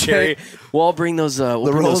all just carry. We'll all bring those. We'll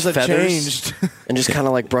The bring roles those have feathers changed. and just kind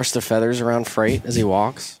of like brush the feathers around Freight as he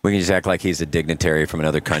walks. We can just act like he's a dignitary from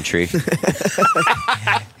another country.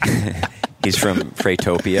 He's from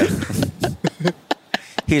Freightopia.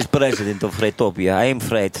 He's president of Freightopia. I am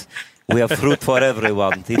Freight. We have fruit for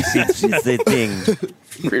everyone. It's the thing.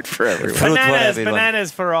 Fruit for everyone. Fruit for Bananas, everyone.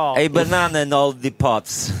 bananas for all. A banana in all the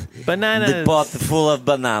pots. Bananas. The pot full of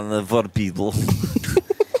banana for people.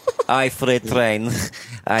 I freight train.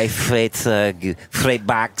 I freight freight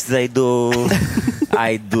box. I do.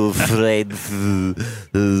 I do freight.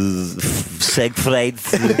 Seg freight.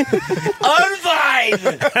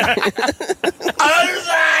 Irvine!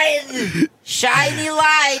 Irvine! Shiny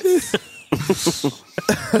lights!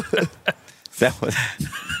 That was.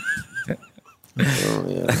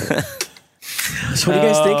 So what do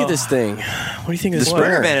you guys think of this thing? What do you think of The this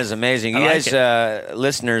Sprinter car? van is amazing. You I like guys,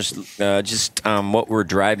 listeners, just what we're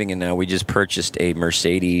driving in now, we just purchased a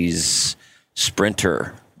Mercedes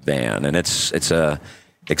Sprinter van, and it's a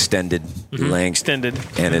extended length, Extended.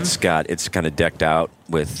 and it's kind of decked out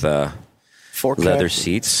with Forecast. leather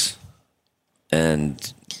seats,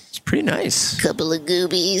 and it's pretty nice. Couple of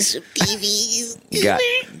goobies, TVs.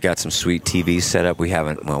 Got some sweet TVs set up. We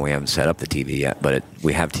haven't set up the TV yet, but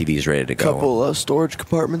we have TVs ready to go. Couple storage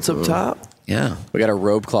compartments up top. Yeah. We got a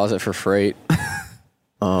robe closet for Freight.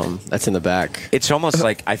 That's in the back. It's almost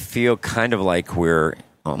like I feel kind of like we're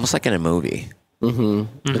almost like in a movie.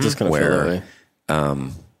 It's just gonna feel Where- that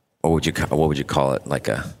way. What would you call it? Like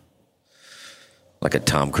a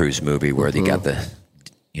Tom Cruise movie where they got the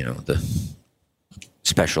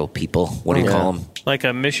special people. What do you call them? Like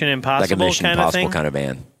a Mission Impossible Like a Mission kind Impossible of thing. kind of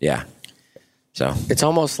band. Yeah. So It's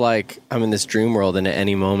almost like I'm in this dream world, and at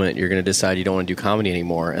any moment you're going to decide you don't want to do comedy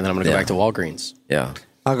anymore, and then I'm going to go Yeah. back to Walgreens. yeah,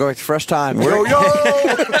 I'll go back to Fresh Time.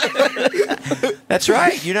 that's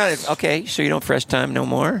right. You're not okay. So you don't Fresh Time no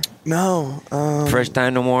more. No. Fresh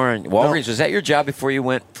Time no more. And Walgreens, was that your job before you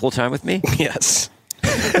went full time with me? Yes.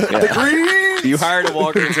 You hired a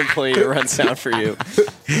Walgreens employee to run sound for you.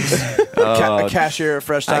 A cashier at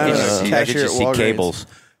Fresh Time. I and can a just cashier at see Walgreens. cables.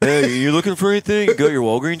 Hey, you looking for anything? You got your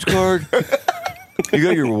Walgreens card? You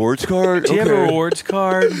got your rewards card? Do you have a rewards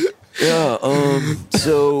card? Yeah,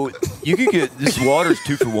 so you can get this water's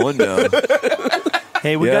 2 for $1 now.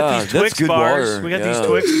 Hey, we Yeah, got these that's Twix good bars. water. We got Yeah. these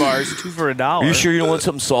Twix bars, 2 for $1. Are you sure you don't want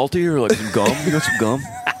something salty or like some gum? You got some gum?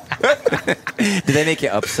 Did they make you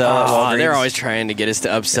upsell at Walgreens? They're always trying to get us to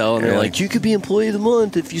upsell, and they're Yeah. like, "You could be employee of the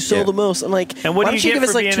month if you sell Yeah. the most." I'm like, And what "Why do don't you you get give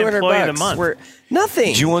us for like being 200 employee of the bucks?" month? We're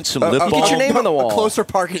nothing. Do you want some lip Get balm? your name on the wall. A closer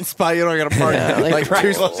parking spot. You don't got to park like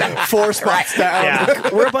right. 4 spots down. Yeah.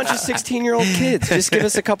 We're a bunch of 16-year-old kids. Just give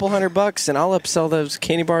us a couple $100 and I'll upsell those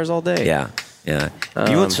candy bars all day. Yeah, yeah.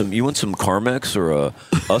 You want some Carmex or a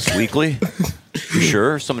Us Weekly? You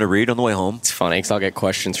sure? Something to read on the way home? It's funny because I'll get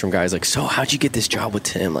questions from guys like, "So how'd you get this job with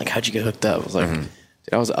Tim? Like, how'd you get hooked up?" I was like, "Dude,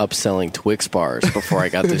 I was upselling Twix bars before I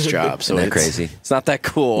got this job." So Isn't that it's crazy? It's not that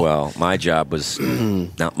cool. Well, my job was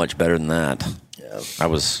not much better than that. I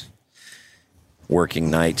was working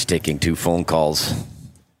nights, taking 2 phone calls.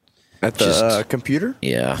 At the Just- computer?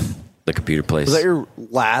 Yeah, the computer place. Was that your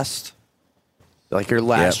last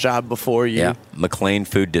Yep. job before you? Yeah, McLean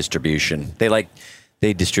Food Distribution.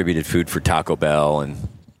 They distributed food for Taco Bell and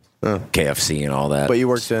KFC and all that. But you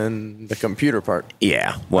worked in the computer part.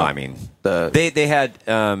 Yeah. Well, I mean, The- they had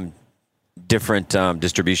different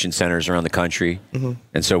distribution centers around the country,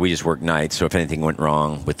 and so we just worked nights. So if anything went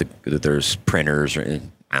wrong with there's printers or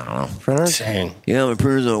I don't know. Printers? Dang. Yeah, my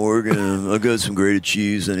printer's not working. I got some grated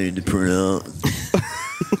cheese I need to print out.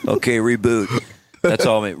 Okay, reboot. That's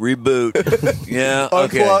all. Reboot. Yeah.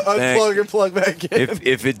 Okay. Unplug and plug back in.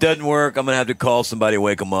 If it doesn't work, I'm gonna have to call somebody,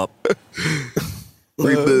 wake them up.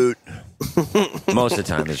 Reboot. Most of the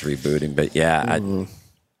time it's rebooting, but yeah.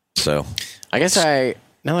 So I guess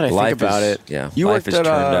now that I think about it, You life worked has at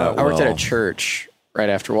turned out I worked at well. a church right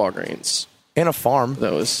after Walgreens. In a farm.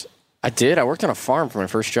 I did. I worked on a farm for my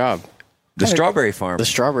first job. The strawberry farm. The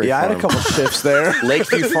strawberry Yeah, I farm. had a couple shifts there.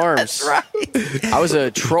 Lakeview Farms. Right. I was a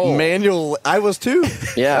troll. Manual. I was too.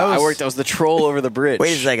 Yeah, I was the troll over the bridge.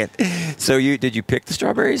 Wait a second. So did you pick the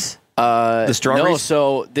strawberries? The strawberries? No,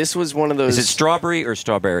 so this was one of those. Is it strawberry or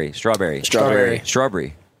strawberry? Strawberry. Strawberry.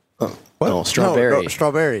 Strawberry. What? No, strawberry. No,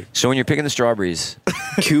 strawberry. So when you're picking the strawberries,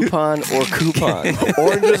 Coupon or coupon?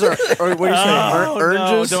 Oranges or what do you say?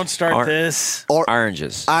 Oranges? No, don't start this. Or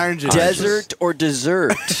oranges. oranges. Desert or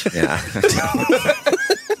dessert? Yeah.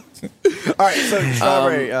 All right, so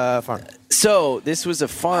strawberry farm. So this was a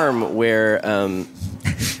farm where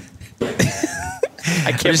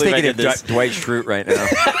I can't I'm just believe I thinking did of this. Dwight Schrute right now.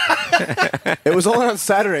 It was only on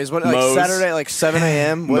Saturdays. What, like Moe's. Saturday, like 7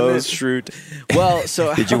 a.m. Moe's Schrute. Well,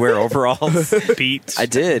 so Did you wear overalls? Beats. I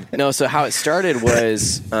did. No, so how it started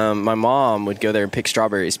was my mom would go there and pick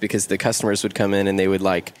strawberries because the customers would come in and they would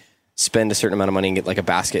like spend a certain amount of money and get like a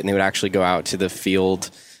basket, and they would actually go out to the field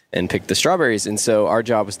and pick the strawberries. And so our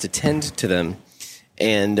job was to tend to them.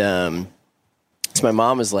 And so my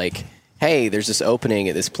mom was like, hey, there's this opening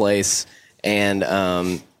at this place, and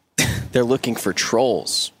they're looking for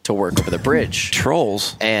trolls to work over the bridge.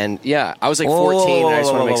 Trolls? And yeah, I was like 14 and I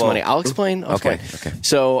just want to make some money. I'll explain. Okay.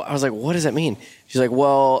 So I was like, what does that mean? She's like,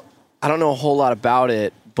 well, I don't know a whole lot about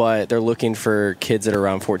it, but they're looking for kids that are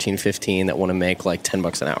around 14, 15 that want to make like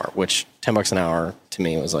 $10 an hour, which $10 an hour to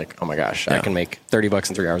me was like, oh my gosh, I can make $30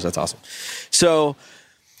 in 3 hours. That's awesome. So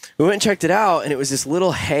we went and checked it out, and it was this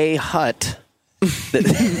little hay hut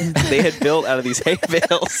that they had built out of these hay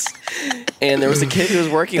bales. And there was a kid who was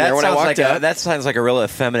working there when I walked up. That sounds like a real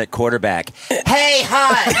effeminate quarterback. Hey,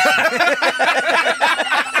 hot!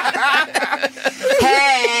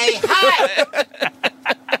 Hey, hot!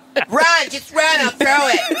 Run, just run, I'll throw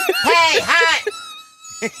it. Hey, hot!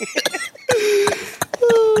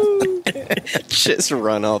 Just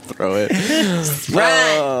run, I'll throw it.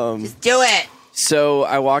 Run! Just do it. So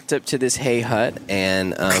I walked up to this hay hut,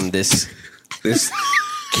 and this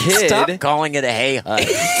kid, Stop calling it a hay hut.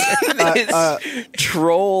 this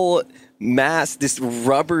troll mask, this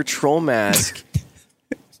rubber troll mask,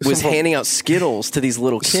 was handing out Skittles to these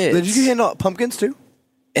little kids. Did you hand out pumpkins too?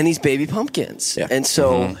 And these baby pumpkins. Yeah. And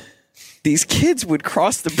so these kids would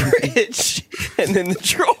cross the bridge, and then the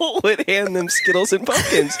troll would hand them Skittles and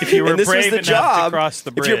pumpkins. If you were And this was brave the enough job, to cross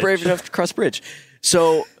the If you're bridge. brave enough to cross the bridge.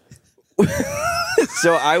 So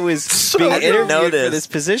I was being interviewed for this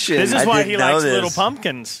position. This is why he likes this. little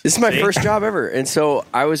pumpkins. This is my See? first job ever. And so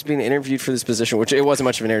I was being interviewed for this position, which it wasn't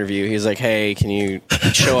much of an interview. He was like, hey, can you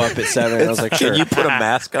show up at 7? And I was like, sure. Can you put a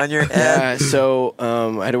mask on your head? Yeah, so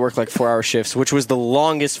I had to work like 4-hour shifts, which was the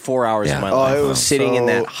longest 4 hours of my life. it was sitting in so-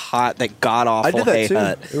 that hot, that god-awful I did that hay too.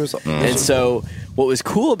 hut. It was. And so what was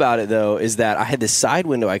cool about it, though, is that I had this side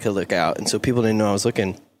window I could look out, and so people didn't know I was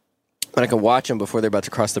looking. And I could watch them before they're about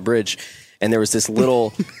to cross the bridge. And there was this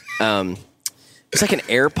little, it's like an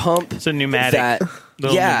air pump. It's a pneumatic.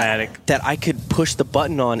 Pneumatic. That I could push the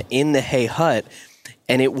button on in the hay hut,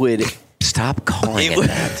 and it would Stop calling it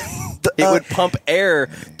that. it would pump air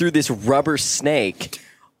through this rubber snake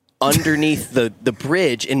underneath the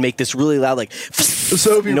bridge and make this really loud like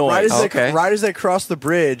So it'd be noise. right as they cross the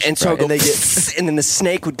bridge, And so I'd go, they get. and then the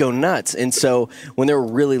snake would go nuts. And so when there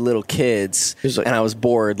were really little kids like- and I was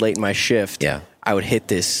bored late in my shift, I would hit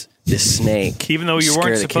this snake. Even though you scare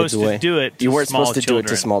weren't the kids supposed to away. do it to You weren't small supposed to do it to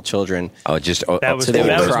children. small children. Oh, just That was, So they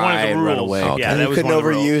that would was one cry of the and run rules. away. Yeah, And that you was couldn't one of the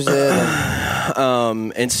rules. overuse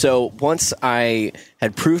it. And so once I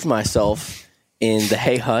had proved myself in the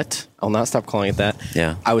hay hut, I'll not stop calling it that.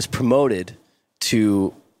 Yeah. I was promoted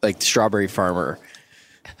to like strawberry farmer.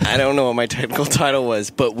 I don't know what my technical title was,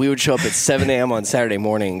 but we would show up at 7 a.m. on Saturday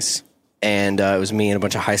mornings, and it was me and a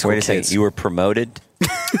bunch of high school Wait a kids. second. You were promoted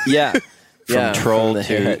Yeah. from troll the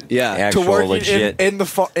hay to hut. Yeah. actual To work legit, in the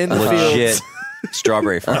field. legit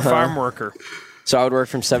strawberry farm. A farm worker. So I would work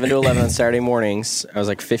from 7 to 11 on Saturday mornings. I was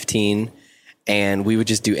like 15, and we would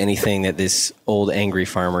just do anything that this old angry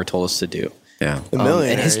farmer told us to do. Yeah.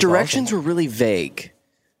 And his directions were really vague.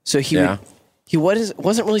 So he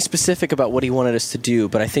wasn't really specific about what he wanted us to do,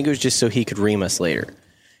 but I think it was just so he could ream us later.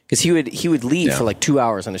 Because he would leave for like 2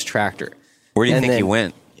 hours on his tractor. Where do you And think he then-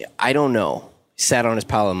 went? I don't know. He sat on his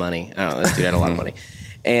pile of money. I don't know. This dude had a lot of money.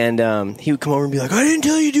 And he would come over and be like, I didn't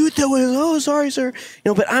tell you to do it that way. Oh, sorry, sir.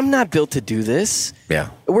 But I'm not built to do this. Yeah.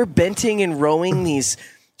 We're benting and rowing these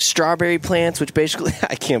strawberry plants, which basically,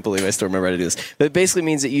 I can't believe I still remember how to do this. But it basically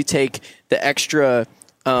means that you take the extra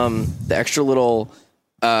little,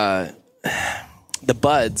 the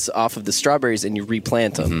buds off of the strawberries and you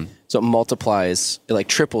replant them. So it multiplies, it like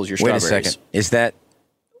triples your Wait strawberries. a second. Is that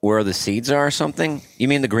where the seeds are or something? You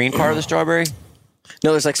mean the green part of the strawberry?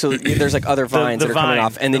 No, there's like other vines the that are coming vine.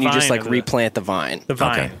 off, and then The you just vine like of replant the vine. The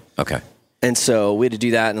vine. Okay. And so we had to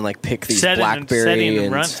do that and then like pick these Set blackberry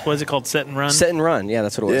and run. What's it called? Set and run? Set and run. Yeah,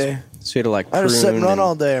 that's what it was. Yeah. So we had to like I prune. was set and run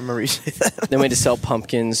all day. I remember you say that. Then we had to sell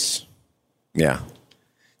pumpkins, Yeah.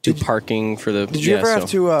 do parking for the. Did you ever have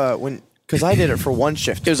to because I did it for one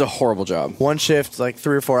shift. It was a horrible job. One shift, like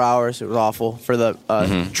 3 or 4 hours. It was awful for the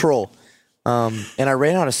troll. And I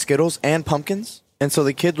ran out of Skittles and pumpkins. And so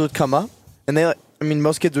the kids would come up, and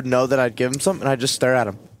most kids would know that I'd give them something, and I'd just stare at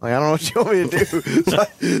them. Like, I don't know what you want me to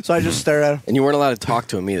do. so I just stare at them. And you weren't allowed to talk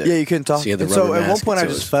to him either. Yeah, you couldn't talk. So, you had the And so rubber at one mask point, I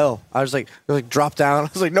and so just fell. I was like, drop down. I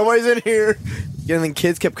was like, nobody's in here. And then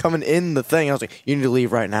kids kept coming in the thing. I was like, you need to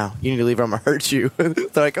leave right now. You need to leave or I'm going to hurt you. They're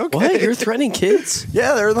like, okay. What? You're threatening kids?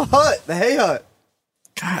 Yeah, they're in the hut, the hay hut.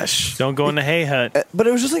 Gosh. Don't go in the hay hut. But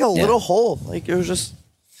it was just like a little hole. Like, it was just.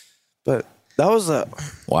 But that was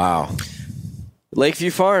Wow. Lakeview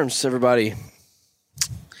Farms, everybody.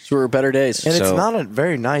 These were better days. And it's So- not a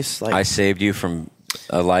very nice, like. I saved you from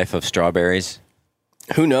a life of strawberries.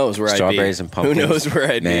 Who knows where I'd be? Strawberries and pumpkins. Who knows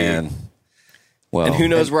where I'd Man. be? Well, And who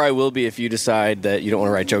knows where I will be if you decide that you don't want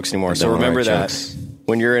to write jokes anymore. So Don't wanna remember write that jokes.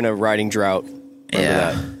 when you're in a writing drought.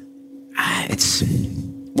 Remember It's that.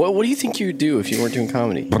 What do you think you would do if you weren't doing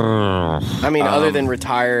comedy? I mean, other than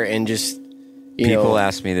retire and just people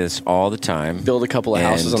ask me this all the time. build a couple of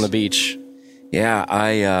houses And- on the beach. Yeah,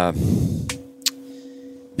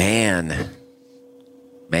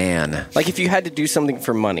 man. Like if you had to do something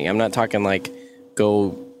for money, I'm not talking like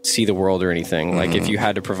go see the world or anything. Like if you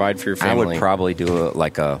had to provide for your I family. would probably do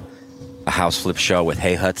a house flip show with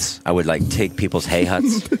hay huts. I would like take people's hay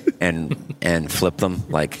huts and flip them.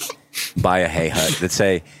 Like buy a hay hut. Let's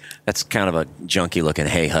say that's kind of a junky looking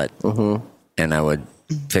hay hut, and I would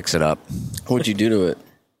fix it up. What would you do to it?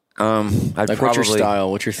 I'd Like probably, what's your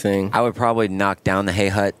style? What's your thing? I would probably knock down the hay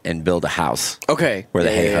hut and build a house Okay. where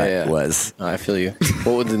the Yeah, hay yeah, hut yeah. was. I feel you.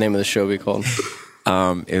 What would the name of the show be called?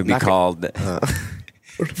 It would be called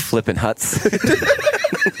Flippin' Huts.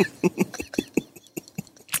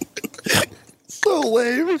 so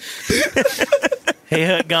lame. Hay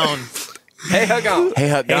hut gone. Hey, hug on. Hay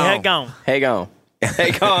hut Hay gone. hut gone. Hey, gone.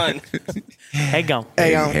 Hey, gone. Hay gone.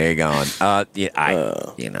 Hay gone. Yeah,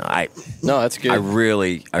 I No, that's good. I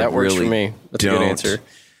really that works really for me. That's a don't. good answer.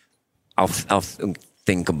 I'll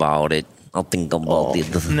think about it. I'll think about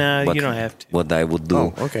it. No, What- you don't have to. What I would do.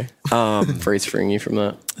 Oh, okay. Afraid freeing you from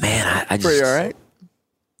that. Man, I just. Pretty all right?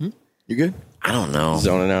 You good? I don't know.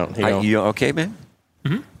 Zoning out. Here you go. You okay, man?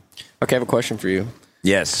 Okay, I have a question for you.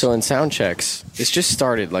 Yes. So in sound checks, this just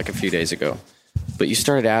started like a few days ago, but you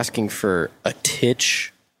started asking for a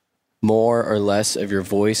titch more or less of your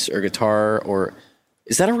voice or guitar, or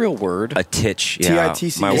is that a real word? a titch. Yeah.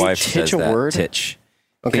 T-I-T-C. My Is wife titch says a that. word? Titch.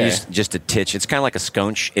 Okay. Just a titch. It's kind of like a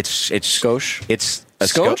scone. It's Skosh? It's a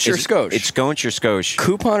Scotch or skosh? It's scone or skosh.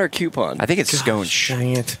 Coupon or coupon? I think it's scone.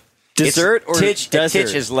 Dang it. Dessert or titch? desert? A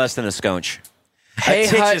titch is less than a scone. Hey a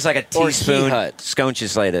titch hut is like a or he teaspoon. hut? Scone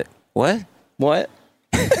is like it. What? What?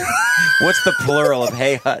 What's the plural of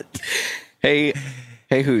hay hut? Hey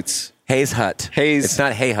hoots. Hayes Hut. Hayes. It's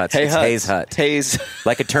not hay huts. Hey it's hut. Hayes Hut. Hayes.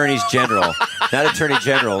 Like attorneys general, not attorney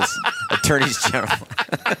generals. Attorneys general.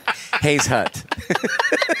 Hayes Hut.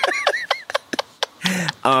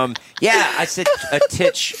 Yeah, I said a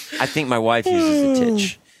titch. I think my wife uses a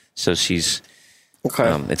titch, so she's.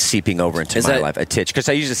 Okay. It's seeping over into Is my that- life. A titch, because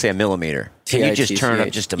I usually say a millimeter. Can you just turn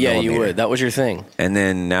up just a Yeah, millimeter? you would. That was your thing. And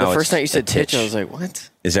then now The first it's night you said a titch, I was like, what?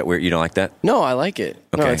 Is that weird? You don't like that? No, I like it.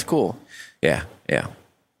 No, Okay. it's cool. Yeah.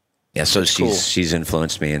 So cool. she's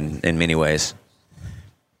influenced me in many ways.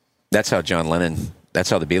 That's how John Lennon. That's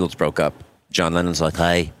how the Beatles broke up. John Lennon's like,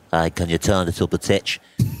 Hey, can you turn it up a titch?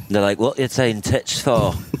 And they're like, what are you saying titch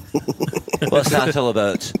for? What's that all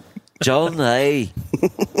about? John, hey.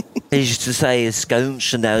 He used to say he's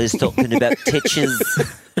scounch and now he's talking about titches.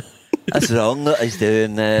 That's wrong what he's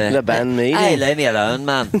doing there. The band meeting. Hey, leave me alone,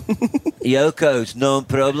 man. Yoko's no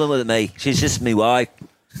problem with me. She's just me wife.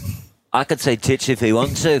 I could say titch if he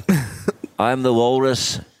wants to. I'm the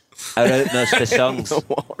walrus. I wrote most of the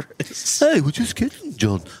songs. Hey, we're just kidding,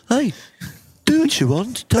 John. Hey, do what you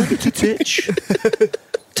want. Turn it to titch.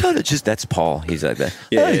 turn it just. That's Paul. He's like that.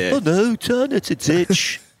 Yeah, Hey, yeah. oh no, turn it to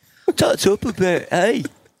titch. Touch up a bit, hey.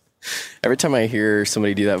 Every time I hear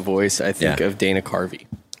somebody do that voice, I think of Dana Carvey.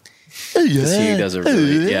 Yeah. He does a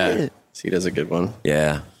really, he does a good one.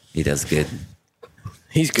 Yeah, he does good.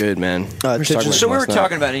 He's good, man. So we were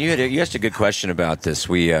talking about, and you asked a good question about this.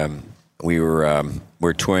 We're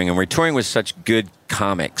touring, and we're touring with such good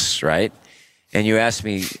comics, right? And you asked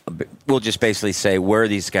me, we'll just basically say, where are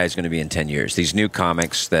these guys going to be in 10 years? These new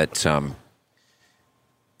comics that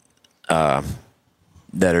are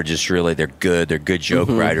just really, they're good joke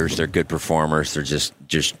writers, they're good performers, they're just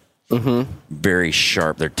very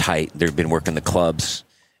sharp, they're tight, they've been working the clubs.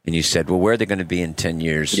 And you said, well, where are they going to be in 10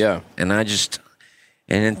 years? Yeah.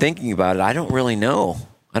 And in thinking about it, I don't really know.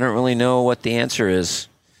 I don't really know what the answer is.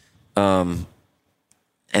 And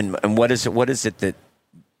what is it that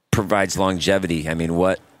provides longevity? I mean,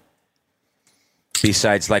 what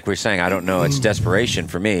besides, like we're saying, I don't know. It's desperation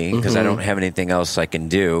for me because I don't have anything else I can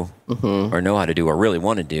do or know how to do or really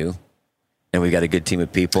want to do. And we've got a good team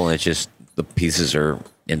of people, and it's just the pieces are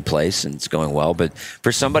in place and it's going well. But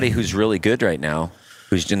for somebody who's really good right now,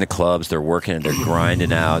 who's in the clubs, they're working and they're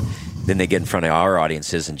grinding out, then they get in front of our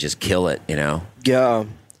audiences and just kill it, you know? Yeah.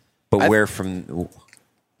 But where from,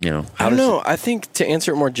 you know? I don't know. I think to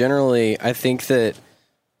answer it more generally, I think that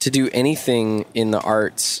to do anything in the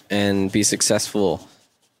arts and be successful,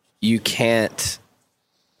 you can't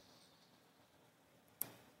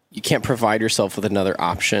provide yourself with another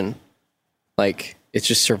option. Like, it's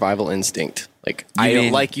just survival instinct. Like, I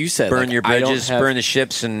don't, like you said, burn like, your bridges, burn the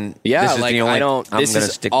ships, and yeah, this is like the only, I don't. This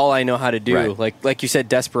is all I know how to do. Right. Like you said,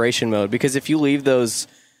 desperation mode. Because if you leave those,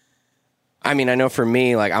 I mean, I know for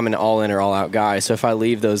me, like I'm an all in or all out guy. So if I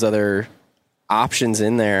leave those other options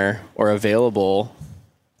in there or available,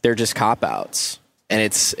 they're just cop outs, and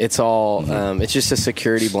it's all it's just a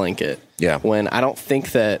security blanket. Yeah. When I don't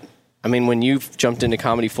think that, I mean, when you jumped into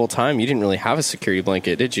comedy full time, you didn't really have a security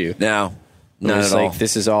blanket, did you? No. Not at all. Like,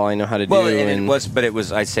 this is all I know how to do. Well, it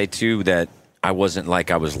was. I'd say too that I wasn't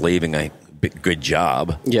like I was leaving a good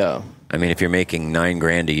job. Yeah. I mean, if you're making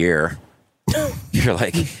 $9,000 a year, you're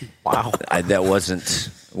like, wow, that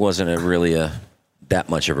wasn't really that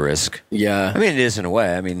much of a risk. Yeah. I mean, it is in a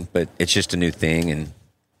way. I mean, but it's just a new thing,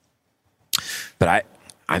 but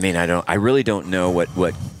I really don't know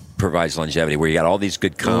what provides longevity. Where you got all these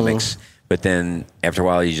good comics, but then after a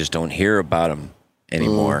while, you just don't hear about them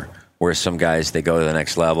anymore. Whereas some guys, they go to the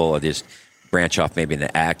next level or just branch off maybe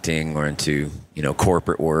into acting or into, you know,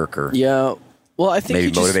 corporate work or well, I think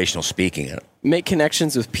maybe motivational speaking. Make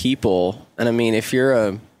connections with people. And I mean, if you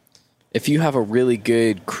have a really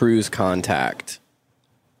good cruise contact,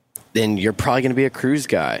 then you're probably going to be a cruise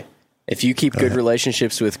guy. If you keep good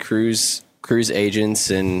relationships with cruise agents,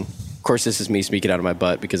 and of course this is me speaking out of my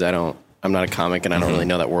butt because I'm not a comic and I don't really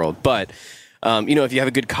know that world, but you know, if you have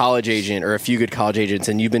a good college agent or a few good college agents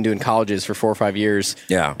and you've been doing colleges for 4 or 5 years,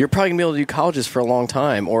 you're probably going to be able to do colleges for a long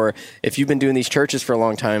time. Or if you've been doing these churches for a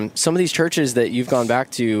long time, some of these churches that you've gone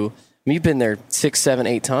back to, I mean, you've been there 6, 7,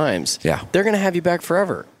 8 times. Yeah. They're going to have you back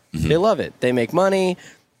forever. They love it. They make money.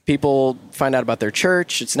 People find out about their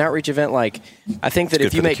church. It's an outreach event. Like, I think that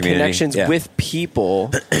if you make connections with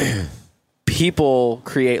people, people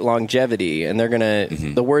create longevity, and they're going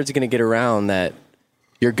to, the word's going to get around that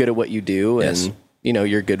you're good at what you do, and you know,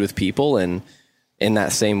 you're good with people, and in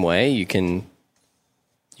that same way, you can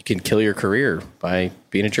kill your career by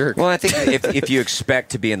being a jerk. Well, I think if you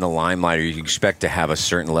expect to be in the limelight or you expect to have a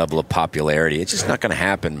certain level of popularity, it's just not going to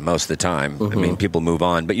happen most of the time. I mean, people move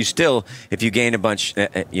on, but you still, if you gain a bunch,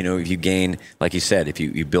 you know, if you gain, like you said, if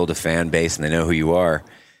you build a fan base and they know who you are,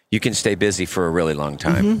 you can stay busy for a really long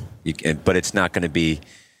time. But it's not going to be,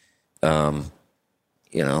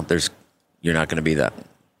 you know, you're not going to be the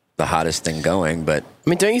hottest thing going, but I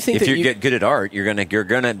mean, don't you think if you get good at art, you're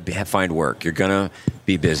gonna find work. You're gonna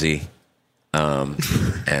be busy,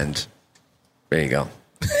 and there you go.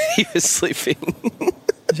 He was sleeping. I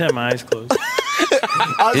just had my eyes closed.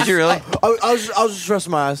 Did you really? I was just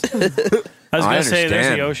resting my eyes. I was going to say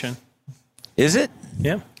there's the ocean. Is it?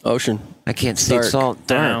 Yeah. Ocean. I can't see. It's all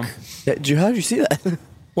dark. How did you see that?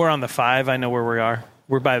 We're on the 5. I know where we are.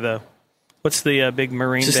 We're by the, what's the big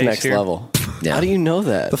marine Just base next here? level. Yeah. How do you know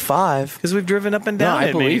that? The 5. Because we've driven up and down I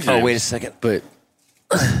it many believe you. times. Oh, wait a second. But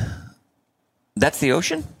that's the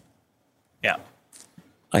ocean? Yeah.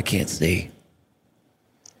 I can't see.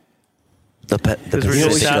 Because we're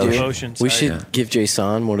just south of ocean. We should give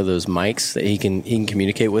Jason one of those mics that he can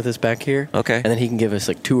communicate with us back here. Okay. And then he can give us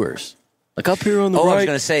like tours. Like up here on the right. I was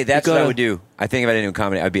going to say, that's what I would do. I think if I didn't do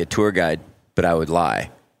comedy, I'd be a tour guide, but I would lie.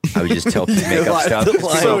 I would just make up stuff. People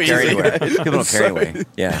don't care anyway. People don't care anyway.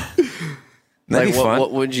 Yeah. That'd Like be fun.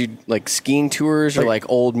 what would you like? Skiing tours or like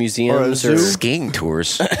old museums or a or zoo? Skiing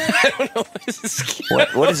tours.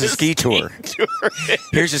 What is a ski tour?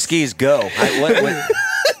 Here's the skis. Go.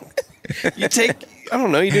 you take? I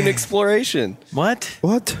don't know. You do an exploration. What?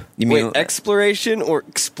 What? You mean Wait, exploration or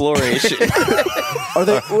exploration? Are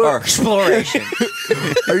they? or exploration?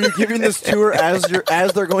 Are you giving this tour as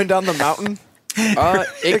they're going down the mountain?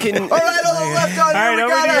 It can. All right, on the left on. All right,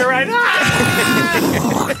 over to your right.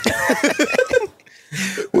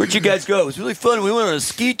 Where'd you guys go? It was really fun. We went on a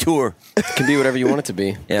ski tour. It can be whatever you want it to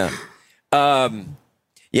be. Yeah.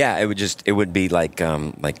 Yeah, it would be like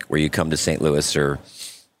where you come to St. Louis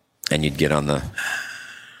and you'd get on the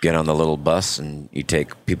little bus and you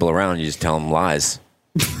take people around and you just tell them lies.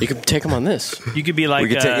 You could take them on this. You could be like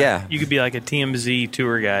We could you could be like a TMZ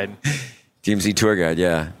tour guide. TMZ tour guide,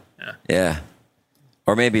 yeah.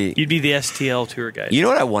 Or maybe You'd be the STL tour guide. you know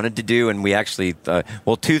what I wanted to do, and we actually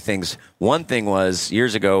two things. One thing was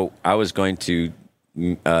years ago I was going to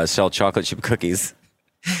sell chocolate chip cookies.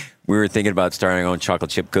 We were thinking about starting our own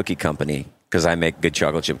chocolate chip cookie company because I make good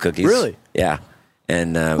chocolate chip cookies. Really? Yeah.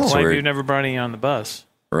 And Why have you never brought any on the bus?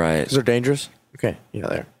 right. Because they're dangerous. Okay, yeah,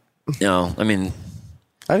 there. No, I mean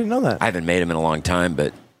I didn't know that. I haven't made them in a long time,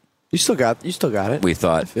 but You still got it. we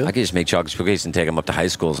thought I feel. could just make chocolate chip cookies and take them up to high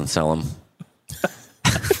schools and sell them.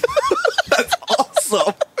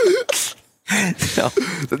 awesome.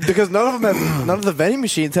 Because none of the vending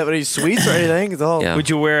machines have any sweets or anything. It's all Yeah. Would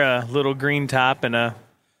you wear a little green top and a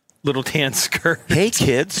little tan skirt? Hey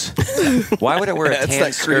kids, why would I wear a That's tan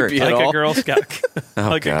not skirt? creepy at Like all. a Girl Scout. Oh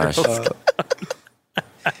like gosh, a Girl Scout.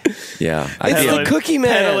 yeah. It's the Cookie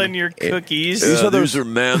Man. Peddling your cookies. Those are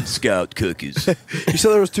Man Scout cookies. You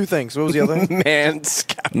said there was two things. What was the other thing? Man,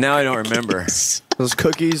 Scout. Now I don't remember. Those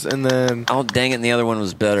cookies, and then Oh dang it! And the other one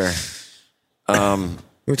was better. we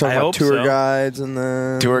were talking I about hope tour so. guides, and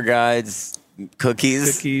then Tour guides,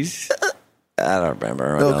 cookies. Cookies. I don't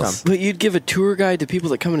remember what They'll else. But you'd give a tour guide to people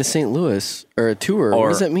that come into St. Louis or a tour. Or- what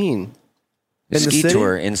does that mean? In the Ski city?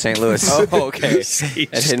 tour in St. Louis. Oh, okay.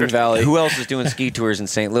 At Hidden Valley. Who else is doing ski tours in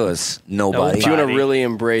St. Louis? Nobody. If you want to Nobody. really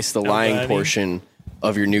embrace the lying Nobody. portion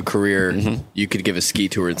of your new career, you could give a ski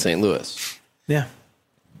tour in St. Louis. Yeah.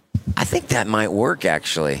 I think that might work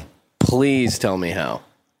actually. Please tell me how.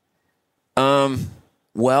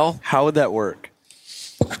 Well, How would that work?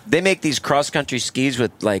 they make these cross-country skis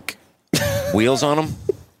with like wheels on them,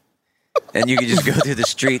 and you can just go through the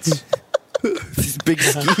streets. These big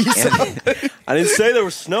skis. And, I didn't say there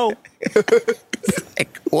was snow.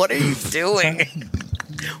 like, what are you doing?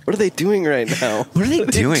 What are they doing right now? What are they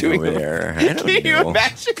doing doing over there? I don't Can you know.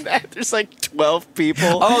 imagine that? There's like 12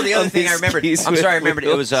 people. Oh, the other on thing these I remembered. skis I'm with sorry, I remembered.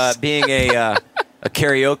 It was wheels. being a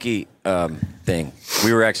karaoke thing.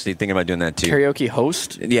 We were actually thinking about doing that too. Karaoke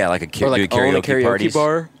host? Yeah, like Or like do own a karaoke karaoke parties.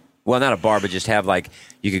 bar? Well, not a bar, but just have like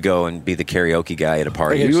you could go and be the karaoke guy at a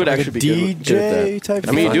party. We would Like a actually be good at DJ that. type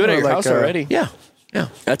I mean, you thing, do it at or your like house a- already. Yeah, yeah,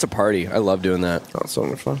 That's a party. I love doing that. Oh, so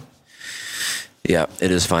much fun. yeah.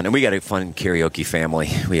 It is fun, and we got a fun karaoke family.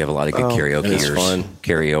 We have a lot of good Oh, karaokeers. it's fun.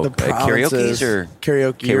 Karaoke, karaoke's or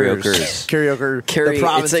karaoke. karaokers. Karaoke. Carry- The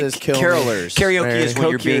provinces it's like kill me. carolers. Karaoke is when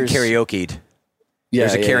you're being Hokiers. karaoke'd. Yeah,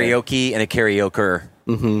 There's a karaoke and a karaoker.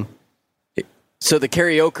 So the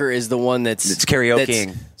karaoker is the one that's It's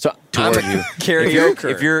karaokeing So I'm a toward you. karaoker.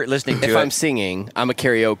 If you're listening to if it, I'm singing, I'm a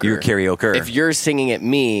karaoker. you're a karaoker. If you're singing at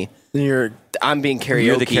me, You're I'm being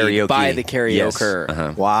You're the karaoke karaoke. by the Yes. karaoker.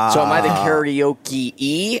 Uh-huh. wow. So am I the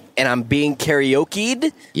karaoke and I'm being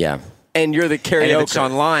karaoke'd, Yeah. and you're the And karaoke? if it's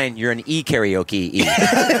online, you're an e-karaoke.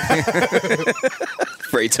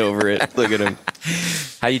 Freight's over it. Look at him.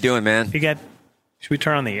 How you doing, man? You got. Should we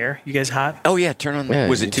turn on the air? You guys hot? Oh yeah, turn on. Yeah,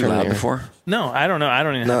 was you it too turn loud the air. before? No, I don't know. I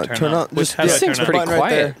don't even No, have to turn on. Which, Just how do I this thing's turn it pretty on? button right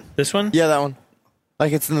quiet. there. This one? Yeah, that one.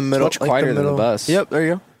 Like it's in the middle. much like quieter than the middle. bus. Yep, there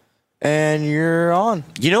you go. And you're on.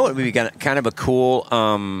 You know what would be kind of a cool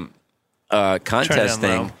contest Turn it on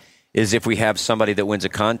thing low. is if we have somebody that wins a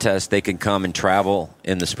contest, they can come and travel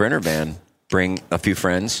in the Sprinter van, bring a few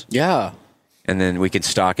friends, Yeah. and then we could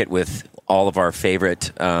stock it with all of our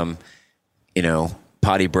favorite,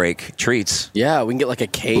 potty break treats. Yeah, we can get like a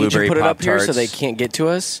cage Blueberry and put it up here so Pop-Tarts. they can't get to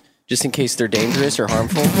us, just in case they're dangerous or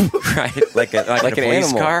harmful. Right, like a like an police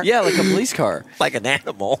animal. car. Yeah, like a police car. like an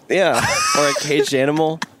animal. Yeah, or a caged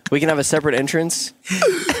animal. We can have a separate entrance.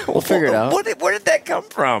 We'll figure it out. Where did that come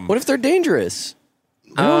from? What if they're dangerous?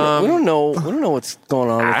 We don't know. We don't know what's going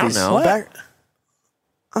on with I don't these. know. What? Back,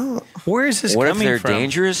 Where is this What if coming they're from?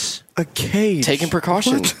 dangerous? a cage. Taking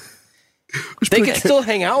precautions. They can still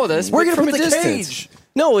hang out with us. We're but gonna from put a the distance. cage.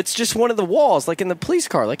 No, it's just one of the walls, like in the police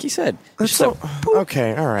car, like he said. That's Just so, a-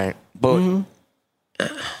 okay, all right. But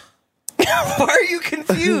Why are you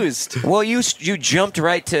confused? Well, you jumped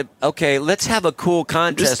right to, okay, let's have a cool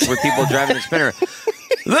contest where people driving the spinner.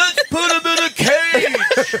 Let's put them in a cage.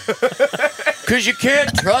 Because you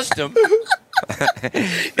can't trust them.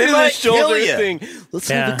 They might kill you. Thing. Let's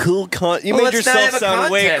have a cool You made yourself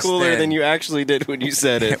sound way cooler than you actually did when you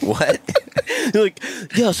said it. What? You're like,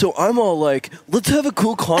 yeah, so I'm all like, let's have a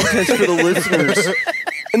cool contest for the listeners.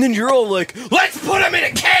 And then you're all like, let's put them in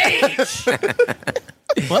a cage.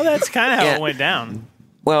 Well, that's kind of how it went down.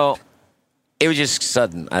 Well, it was just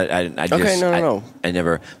sudden. I just, okay, no. I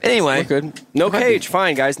never. Anyway, we're good. No cage,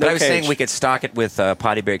 fine, guys. No but I was cage. saying we could stock it with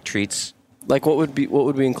potty break treats. Like what would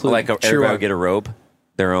we include? Like everybody would get a robe,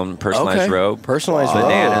 their own personalized robe, personalized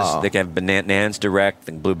bananas. They can have bananas direct,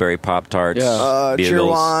 and blueberry Pop Tarts, bugles,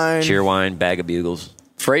 Cheerwine, bag of bugles.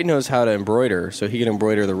 Freight knows how to embroider, so he can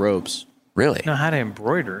embroider the robes. Really? Know how to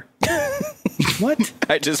embroider? What?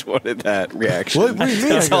 I just wanted that reaction. What do you mean?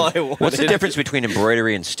 That's all I wanted. What's the difference between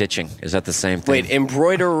embroidery and stitching? Is that the same thing? Wait,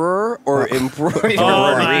 embroiderer or embroidery?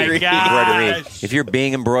 Oh my gosh. If you're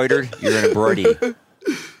being embroidered, you're an embroidery.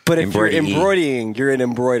 But if you're embroidering, you're an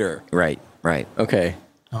embroider. Right. Okay.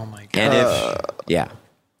 Oh my god. And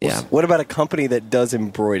yeah. What about a company that does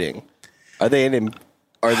embroidering? Are they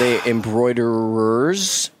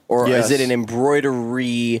embroiderers or is it an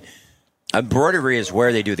embroidery? Embroidery is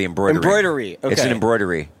where they do the embroidery. Embroidery. Okay. It's an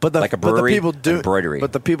embroidery. But like a brewery, embroidery.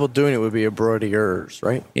 But the people doing it would be embroiderers,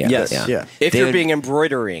 right? Yeah. Yes. Yeah. If you're being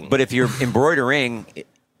embroidering. But if you're embroidering,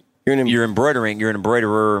 you're embroidering. You're an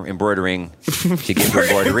embroiderer embroidering to get your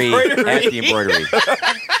embroidery at the embroidery.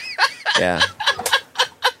 Yeah.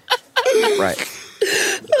 Right.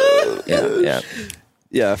 Yeah.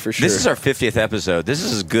 Yeah, for sure. This is our 50th episode. This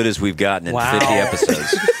is as good as we've gotten in 50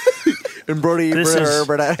 episodes. Embroidery.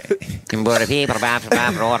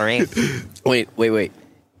 Wait.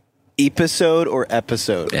 Episode or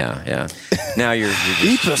episode? Yeah. Now you're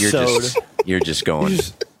just going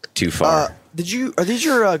too far. Are these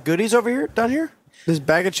your goodies over here, down here? This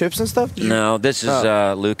bag of chips and stuff? No, this is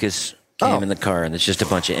Lucas came in the car, and it's just a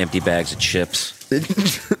bunch of empty bags of chips.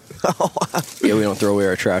 Yeah, we don't throw away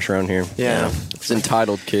our trash around here. Yeah. It's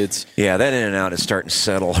entitled, kids. Yeah, that In-N-Out is starting to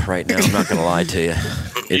settle right now. I'm not going to lie to you.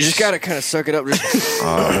 You just got to kind of suck it up.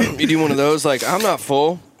 You do one of those, like, I'm not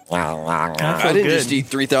full. I didn't just eat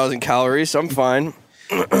 3,000 calories, so I'm fine.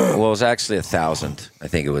 Well, it was actually 1,000. I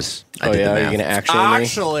think it was. You're going to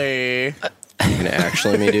Actually. You're going to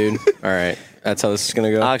actually me, dude? All right. That's how this is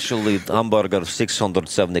going to go? Actually, hamburger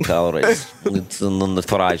 670 calories. And then the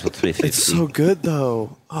fries with 350. It's so good,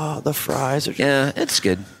 though. Oh, the fries are Yeah, it's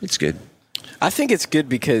good. It's good. I think it's good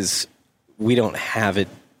because we don't have it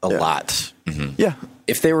a lot. Mm-hmm. Yeah.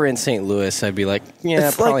 If they were in St. Louis, I'd be like, yeah,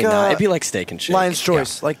 It's probably like, not. It'd be like Steak and Shake. Lion's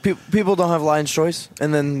Choice. Like, people don't have Lion's Choice,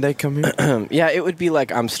 and then they come here. Yeah, it would be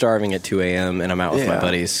like I'm starving at 2 a.m. and I'm out with my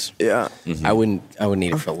buddies. Yeah. Mm-hmm. I wouldn't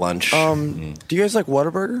eat it for lunch. Do you guys like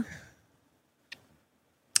Whataburger?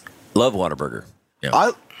 Love Whataburger.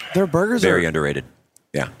 Yeah. Their burgers Very are... underrated.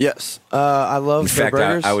 Yeah. Yes. I love In their fact,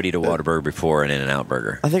 burgers. I would eat a Whataburger before an In-N-Out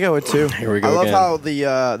burger. I think I would, too. Here we go I love again.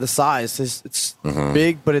 how the size is it's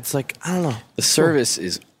big, but it's like, I don't know. The service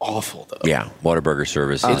is awful, though. Yeah, Whataburger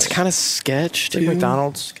service. It's kind of sketch, Like too.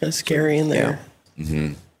 McDonald's. Kind of scary in there.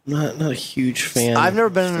 Mm-hmm. Not a huge fan. I've never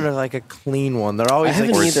been in like a clean one. They're always I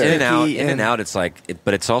haven't like either. In-N-Out, sticky and- In-N-Out, it's like,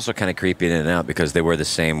 but it's also kind of creepy in In-N-Out because they wear the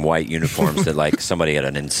same white uniforms that like somebody at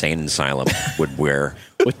an insane asylum would wear.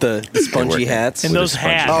 With the spongy hats. And With a those spongy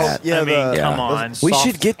hats. hat. Oh, yeah, I mean, the- come Yeah. on. We soft-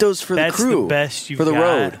 should get those for That's the crew. the best you've for the got.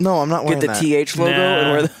 road. No, I'm not wearing Get the that. TH logo Nah.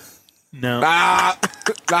 and wear the... No.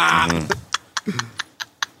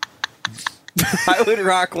 I would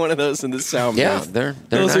rock one of those in the sound Yeah, booth. they're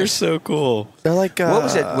Those are nice. so cool. They're like What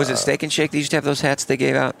was it? Was it Steak and Shake that used to have those hats they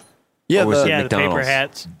gave out? Yeah, Or was the- it Yeah, the paper McDonald's?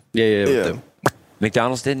 hats. Yeah. Yeah. With the,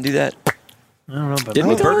 McDonald's didn't do that. I don't know about Didn't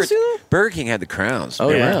that. McDonald's do that? Burger King had the crowns. Oh,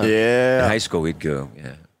 yeah. In yeah. high school, we'd go.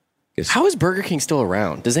 Yeah. 'Cause- How is Burger King still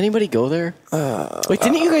around? Does anybody go there? Wait,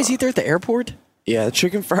 didn't you guys eat there at the airport? Yeah, the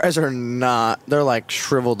chicken fries are not. They're like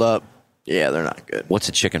shriveled up. Yeah, they're not good. What's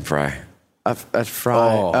a chicken fry? A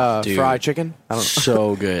fry, Oh, dude. fried chicken. I don't know.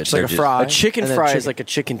 So good. It's like a fry. A chicken and then fry is chicken. like a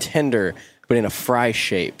chicken tender, but in a fry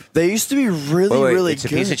shape. They used to be really, really it's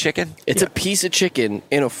good. a piece of chicken? It's a piece of chicken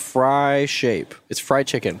in a fry shape. It's fried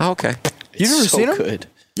chicken. Oh, okay. You never so seen 'em? good.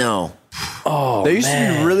 No. Oh, They used to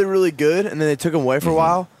man. be really, really good, and then they took them away for a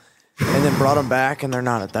while, and then brought them back, and they're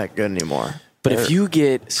not that good anymore. But if you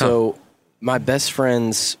get my best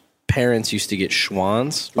friend's parents used to get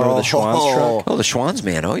Schwann's. Remember the Schwann's truck? Oh, the Schwann's,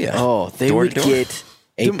 man. Oh, yeah. Oh, they Door would to door. get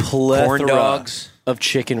a plethora corn dogs. of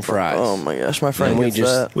chicken fries. Oh my gosh, my friend And we gets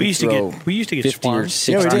just that. We used to get 50 or Schwann's.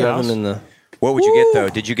 60 Yeah, we of did. them in the What would you get though?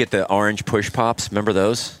 Did you get the orange push pops? Remember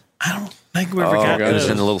those? I don't think we ever got It was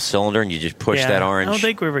those. in a little cylinder, and you just push Yeah, that orange. I don't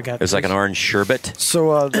think we ever got It was like an those. orange sherbet.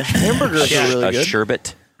 So the hamburgers are really A good.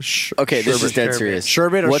 sherbet. Okay, this is dead Sherbet. serious.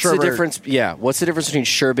 Sherbet or what's sherbet? the difference? Yeah, what's the difference between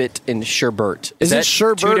sherbet and sherbet? Is that it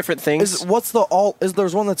sherbet? two different things?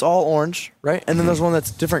 There's one that's all orange, right? And then there's one that's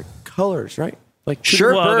different colors, right? Like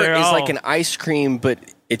Sherbet Well, they're is all- like an ice cream, but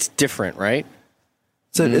it's different, right?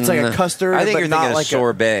 it's like a custard. I think but you're not thinking of like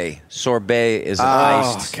sorbet. Sorbet is an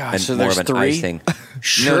iced gosh, and so more there's of an three? ice thing.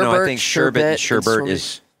 No, I think sherbet and sherbet sorbet.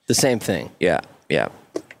 is The same thing. yeah. That's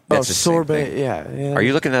the same sorbet. thing. Yeah. Are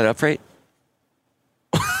you looking that up, right?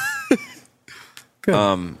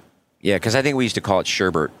 Good. Yeah, because I think we used to call it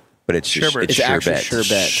sherbet, but it's just Sherbet. it's It's actually sherbet.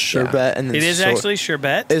 sherbet. sherbet? And then It is actually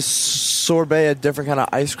sherbet. Is sorbet a different kind of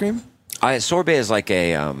ice cream? Sorbet is like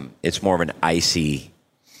a it's more of an icy,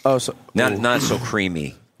 Oh, so not so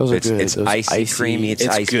creamy. Those are it's good. it's Those icy, icy- creamy. It's,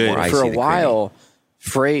 It's icy, good. more icy For a than while,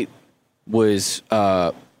 Freight was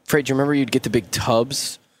Freight, do you remember you'd get the big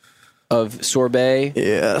tubs of sorbet?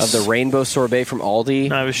 Yes. Of the rainbow sorbet from Aldi?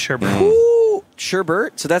 No, it was sherbet. Ooh,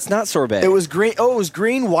 sherbet. So that's not sorbet. it was green. Oh, it was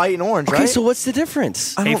green, white, and orange, Okay, right? so what's the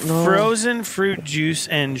difference? I A don't know. frozen fruit juice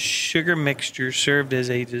and sugar mixture served as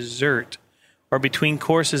a dessert or between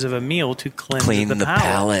courses of a meal to cleanse Clean the palate.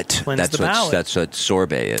 palate. Cleanse That's the what palate. that's what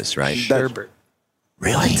sorbet is, right? sherbet.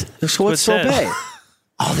 Really? So what's what it says. sorbet?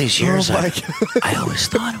 All these years, Oh, my I always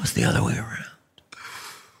thought it was the other way around.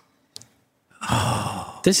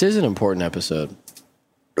 This is an important episode.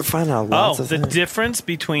 Find out Oh, lots of the things. difference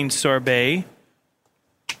between sorbet,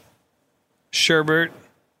 sherbet,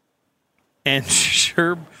 and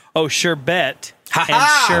sherbet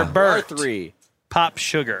and sherbet. R3. Pop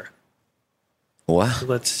sugar. What?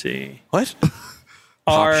 Let's see. What?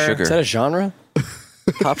 Pop sugar. Is that a genre?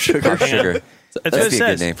 Pop sugar. Pop sugar. That's what That'd it be a good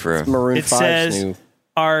says. name for a. Maroon It 5's says new.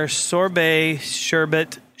 are sorbet,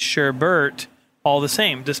 sherbet, sherbet all the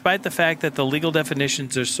same? Despite the fact that the legal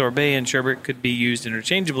definitions of sorbet and sherbet could be used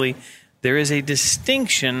interchangeably, there is a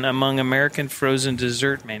distinction among American frozen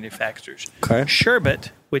dessert manufacturers. Okay.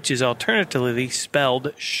 Sherbet, which is alternatively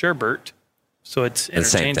spelled sherbet, so it's The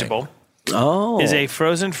same thing. interchangeable, Oh. is a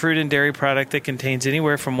frozen fruit and dairy product that contains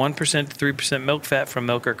anywhere from 1% to 3% milk fat from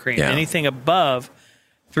milk or cream. Yeah. Anything above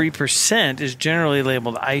 3% is generally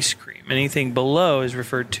labeled ice cream. Anything below is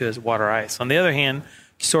referred to as water ice. On the other hand,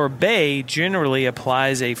 sorbet generally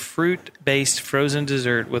applies a fruit-based frozen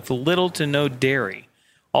dessert with little to no dairy,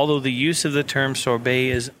 although the use of the term sorbet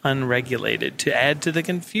is unregulated. To add to the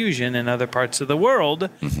confusion in other parts of the world,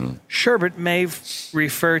 sherbet may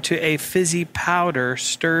refer to a fizzy powder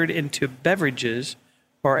stirred into beverages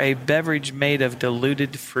or a beverage made of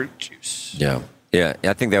diluted fruit juice. Yeah.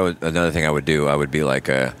 I think that would another thing I would do. I would be like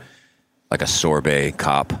a sorbet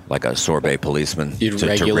cop, like a sorbet policeman. You'd to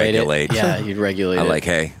regulate regulate. it. Yeah, you'd regulate I it. like,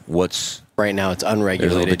 hey, what's Right now, it's there's a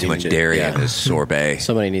unregulated. little bit too You much need to- dairy yeah. in this sorbet,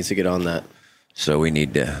 Somebody needs to get on that. so we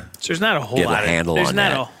need to. So there's not a whole Get a lot. handle There's on not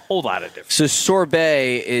that. a whole lot of difference. So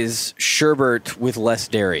sorbet is sherbet with less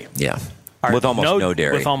dairy. Yeah. Or With almost no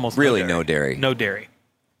dairy. With almost really no dairy. No dairy.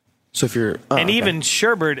 So if you're And even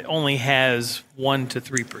sherbet only has 1 to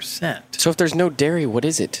 3%. So if there's no dairy, what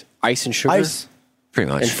is it? Ice and sugar? ice, Pretty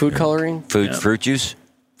much. And food coloring? Fruit juice.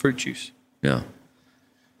 Fruit juice. Yeah.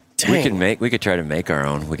 Dang. We could try to make our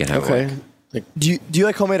own. We can have Okay. like, do you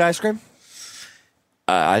like homemade ice cream?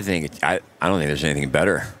 I think I don't think there's anything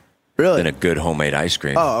better Really? than a good homemade ice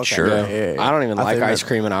cream. Oh, okay. Sure. Yeah. I don't even I like think ice that-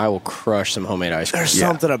 cream, and I will crush some homemade ice cream. There's Yeah.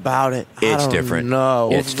 something about it. It's different. No,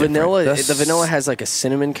 It's different. vanilla. That's- The vanilla has like a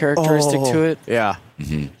cinnamon characteristic to it. Yeah.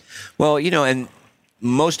 Well, and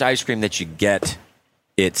most ice cream that you get,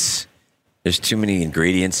 there's too many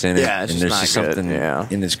ingredients in it, Yeah, it's and just there's not just good, something yeah.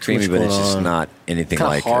 in it's creamy, much but it's going just on. not anything Kinda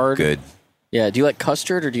like hard. good. Yeah. Do you like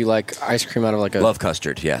custard, or do you like ice cream out of like a? Love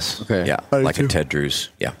custard, yes. Okay. Yeah, I do like a too. Ted Drew's.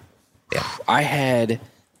 Yeah. I had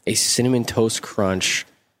a cinnamon toast crunch.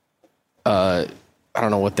 I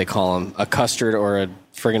don't know what they call them, a custard or a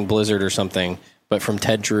friggin' blizzard or something, but from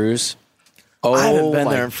Ted Drew's. Oh, I haven't been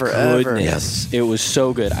my there in forever. goodness. It was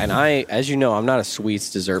so good. And as you know, I'm not a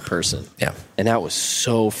sweets dessert person. Yeah. And that was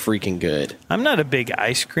so freaking good. I'm not a big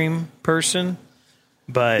ice cream person,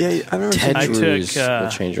 but Yeah, I remember Ted I Drew's took will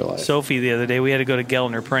change your life. Sophie the other day. We had to go to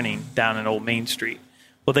Gellner Printing down in Old Main Street.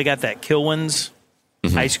 Well, they got that Kilwins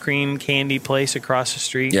ice cream candy place across the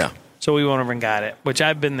street. Yeah. So we went over and got it, which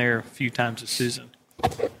I've been there a few times with Susan.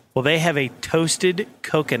 Well, they have a toasted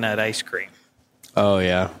coconut ice cream, Oh,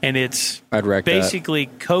 yeah. and it's I'd wreck that. basically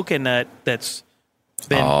coconut that's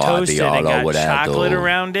been Oh, toasted the and got avocado. chocolate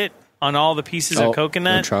around it on all the pieces of No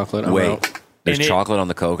coconut. chocolate. I'm Wait, out. there's And it- chocolate on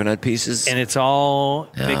the coconut pieces. And it's all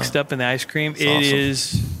Yeah. mixed up in the ice cream. It awesome.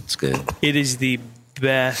 is It's good. It is the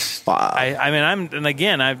best. Wow. I mean,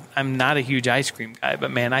 I'm not a huge ice cream guy,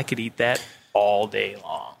 but man, I could eat that all day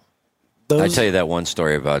long. I tell you that one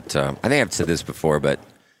story about. I think I've said this before, but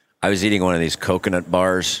I was eating one of these coconut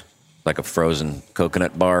bars, like a frozen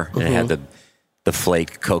coconut bar, and it had the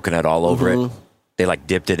flake coconut all over it. They like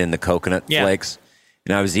dipped it in the coconut flakes,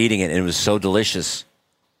 and I was eating it, and it was so delicious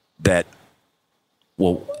that.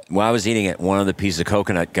 Well, while I was eating it, one of the pieces of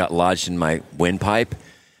coconut got lodged in my windpipe,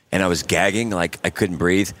 and I was gagging like I couldn't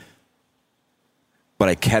breathe. But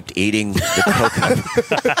I kept eating the coconut.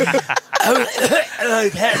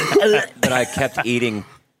 But I kept eating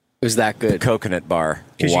It was that the good. coconut bar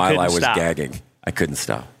 'Cause you while I couldn't was stop. gagging. I couldn't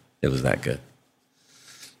stop. It was that good.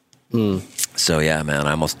 So yeah, man,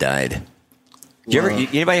 I almost died.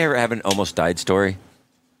 Anybody ever have an almost died story?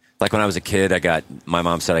 Like when I was a kid, my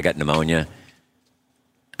mom said I got pneumonia,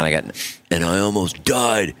 and I almost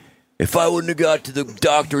died. If I wouldn't have got to the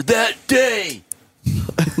doctor that day,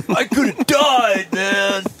 I could have died,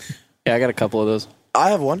 man. Yeah, I got a couple of those. I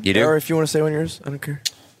have one. You do? Or if you want to say one of yours, I don't care.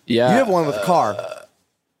 Yeah. You have one with a car.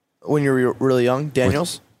 When you were really young,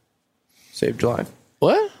 Daniels. Saved your life.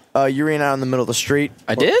 What? You ran out in the middle of the street.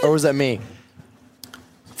 I did? Or was that me?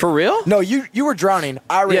 For real? No, you were drowning.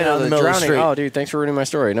 I ran out in the middle of the street. Oh, dude, thanks for ruining my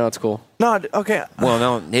story. No, it's cool. No, okay. Well,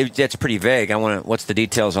 no, that's pretty vague. What's the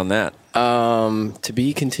details on that? To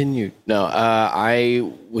be continued. No, I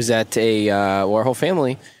was at our whole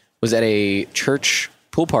family was at a church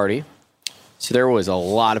pool party. So there was a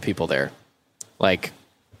lot of people there, like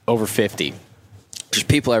over 50. There's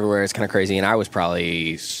people everywhere. It's kind of crazy. And I was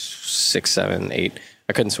probably 6, 7, 8.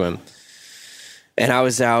 I couldn't swim. And I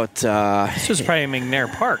was out. This was probably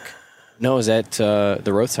McNair Park. No, it was at the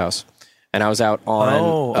Roth's house. And I was out on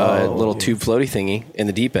a little tube floaty thingy in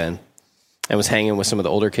the deep end and was hanging with some of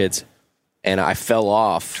the older kids. And I fell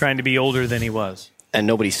off. Trying to be older than he was. And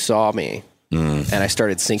nobody saw me. And I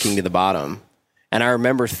started sinking to the bottom. And I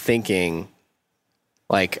remember thinking,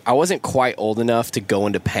 like, I wasn't quite old enough to go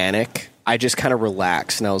into panic. I just kind of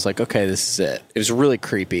relaxed. And I was like, okay, this is it. It was really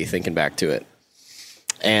creepy thinking back to it.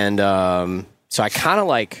 And so I kind of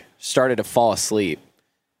like started to fall asleep.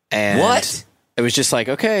 And What? It was just like,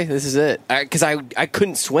 okay, this is it. Because I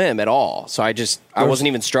couldn't swim at all. So I wasn't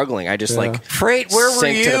even struggling. I just like Freight, where were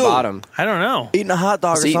sank you? to the bottom. I don't know. Eating a hot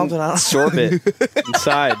dog or Eating something. I don't sorbet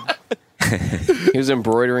inside. He was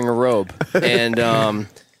embroidering a robe. And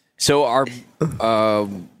so our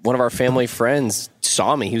one of our family friends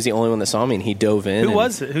saw me. He was the only one that saw me, and he dove in. Who and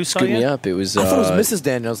was it? Who saw scooped you? me up. It was I thought it was Mrs.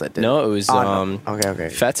 Daniels that did. No, it was no. Okay.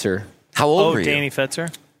 Fetzer. How old Oh, were you? Danny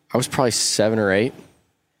Fetzer. I was probably 7 or 8, a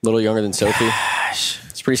little younger than Sophie.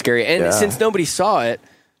 It's pretty scary. And since nobody saw it,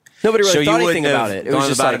 nobody really thought anything about it. It was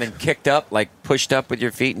just about like, and kicked up, like pushed up with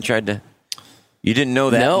your feet and tried to. You didn't know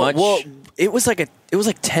that much. Well, it was like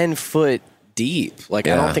 10 foot deep. Like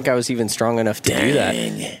I Yeah. don't think I was even strong enough to do that.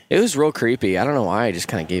 It was real creepy. I don't know why. I just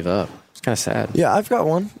kind of gave up. It's kind of sad. Yeah, I've got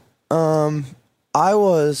one.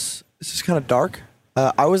 This is kind of dark.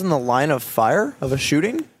 I was in the line of fire of a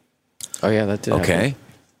shooting. Oh yeah, that did. Okay.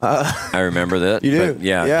 I remember that. You do? But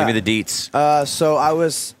yeah, Yeah. give me the deets.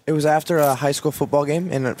 So it was after a high school football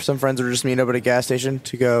game, and some friends were just meeting up at a gas station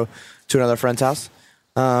to go to another friend's house.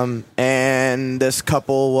 And this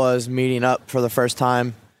couple was meeting up for the first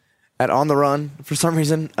time at On the Run for some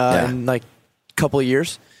reason in like a couple of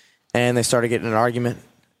years, and they started getting in an argument.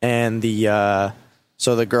 And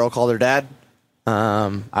so the girl called her dad.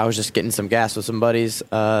 I was just getting some gas with some buddies,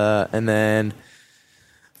 and then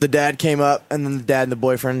the dad came up, and then the dad and the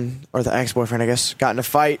boyfriend, or the ex-boyfriend, I guess, got in a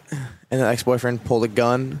fight, and the ex-boyfriend pulled a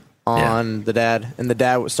gun on the dad, and the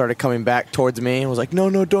dad started coming back towards me and was like,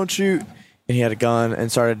 no, don't shoot. And he had a gun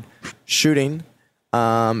and started shooting,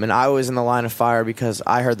 and I was in the line of fire because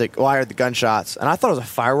I heard the gunshots, and I thought it was a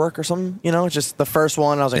firework or something, just the first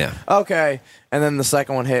one, I was like, okay, and then the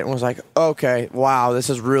second one hit and was like, okay, wow, this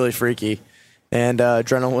is really freaky. And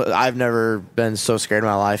adrenaline, I've never been so scared in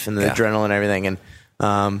my life, and the adrenaline and everything, and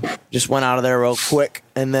just went out of there real quick,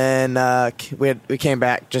 and then we came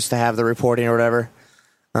back just to have the reporting or whatever.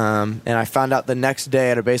 And I found out the next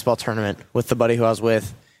day at a baseball tournament with the buddy who I was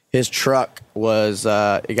with, his truck was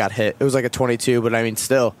it got hit. It was like a 22, but I mean,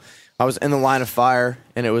 still, I was in the line of fire,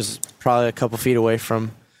 and it was probably a couple feet away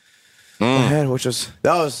from my head, which was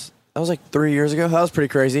that was like 3 years ago. That was pretty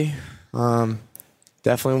crazy.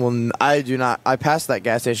 Definitely will. I passed that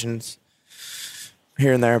gas stations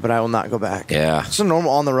here and there, but I will not go back. Yeah. It's a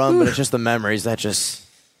normal On the Run, but it's just the memories that just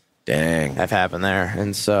have happened there.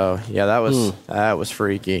 And so, yeah, that was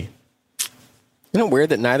freaky. Isn't it weird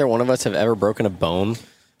that neither one of us have ever broken a bone?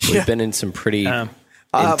 We've been in some pretty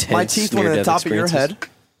intense my teeth went in the near-death top of your experiences. head.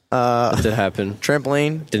 What did happen?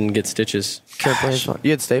 Trampoline. Didn't get stitches. Trampoline's fun.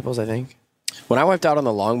 You had staples, I think. When I wiped out on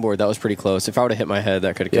the longboard, that was pretty close. If I would have hit my head,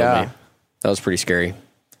 that could have killed me. That was pretty scary.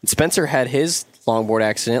 Spencer had his longboard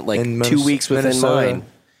accident like In 2 weeks within Minnesota. mine.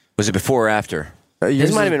 Was it before or after?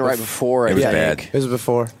 His might have been right before. It was I bad. think. It was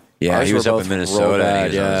before. Yeah, Ours he was were up both in Minnesota real and he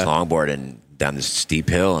was bad, on his yeah. longboard and down this steep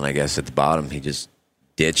hill, and I guess at the bottom he just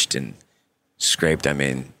ditched and scraped. I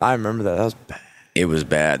mean, I remember that. That was bad. it was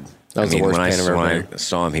bad. That was the worst when pain I've ever when been. I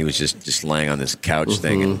saw him, he was just laying on this couch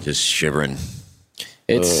thing and just shivering.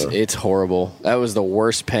 It's horrible. That was the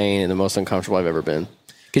worst pain and the most uncomfortable I've ever been.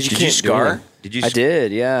 Because Did you can't do scar? it. Did you I s-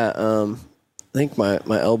 did. Yeah. I think my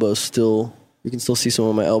elbow's still. You can still see some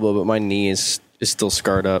of my elbow, but my knee is still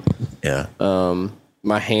scarred up. Yeah.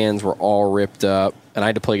 My hands were all ripped up, and I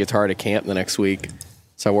had to play guitar at a camp the next week.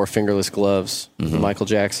 So I wore fingerless gloves with Michael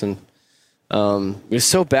Jackson. It was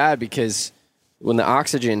so bad because when the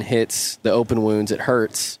oxygen hits the open wounds, it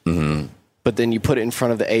hurts. But then you put it in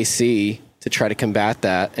front of the AC to try to combat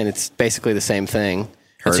that, and it's basically the same thing. And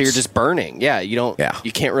so Hurts. you're just burning. Yeah,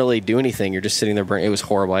 you can't really do anything. You're just sitting there burning. It was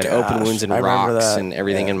horrible. I had open Gosh, wounds and I remember rocks that. and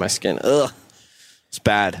everything in my skin. Ugh. It's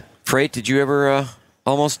bad. Freight, did you ever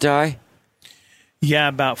almost die? Yeah,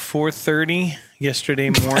 about 4:30 yesterday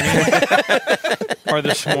morning or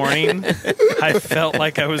this morning, I felt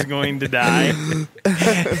like I was going to die.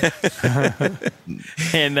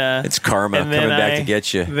 And It's karma and then coming back to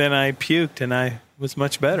get you. Then I puked, and I was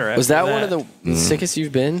much better. Was after that one of the Mm. sickest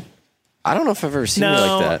you've been? I don't know if I've ever seen No,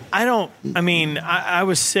 you like that. I don't. I mean, I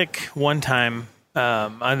was sick one time.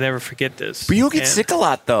 I'll never forget this. But you don't get And- sick a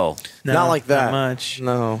lot, though. No, Not like that. Not much.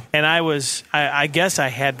 No. And I guess I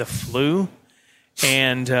had the flu,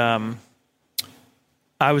 and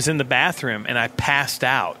I was in the bathroom, and I passed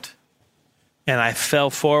out, and I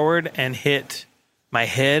fell forward and hit my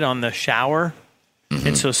head on the shower.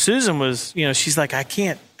 And so Susan was, she's like, I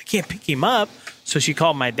can't pick him up. So she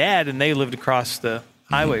called my dad, and they lived across the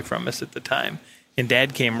highway from us at the time. And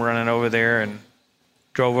Dad came running over there and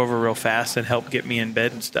drove over real fast and helped get me in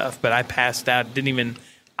bed and stuff. But I passed out.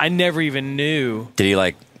 I never even knew. Did he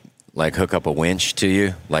like hook up a winch to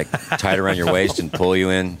you, like tie it around your waist and pull you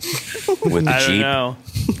in with the I don't Jeep know.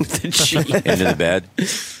 into the bed?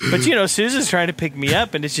 But Susan's trying to pick me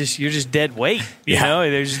up, and you're just dead weight. You know,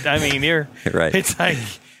 you're Right. It's like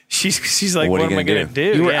she's like, What what are you am I gonna going to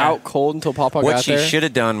do? You were Yeah. out cold until Papa What got she there? should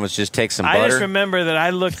have done was just take some I butter. just remember that I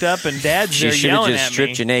looked up and Dad's She there should have yelling just at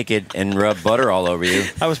stripped me. you naked and rubbed butter all over you.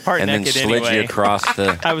 I was part and then naked slid anyway. you across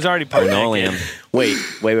the I was already part linoleum. naked.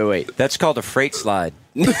 Wait. That's called a freight slide.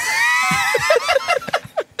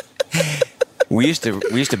 We used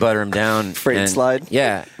to butter him down. Freight and- slide?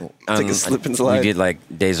 Yeah, like a slip and slide. We did like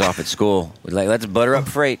days off at school. We'd like, let's butter up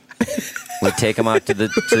Freight. We'd take him out to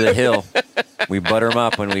the hill. We butter him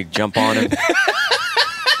up when we jump on him,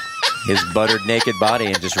 his buttered naked body,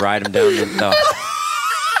 and just ride him down the.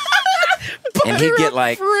 And he'd get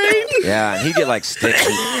like, and he'd get like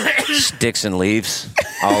sticks and leaves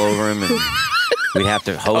all over him, and we'd have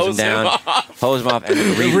to hose him down, hose him off, and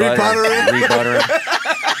then rebutter him.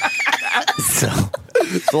 So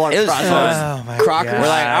It's a lot it of was process. fun. Oh my Crocker. God. We're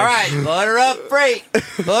like, all right, butter up Freight,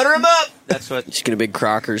 butter him up. That's what Just get a big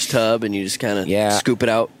Crocker's tub and you just kind of scoop it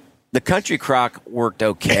out. the country crock worked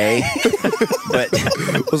okay, but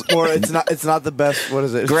Or it's not the best. What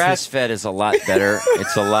is it? grass fed is a lot better.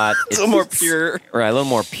 It's a lot. It's a little more pure. Right, a little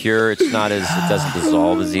more pure. It's not as it doesn't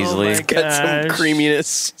dissolve as easily. my Got some Gosh.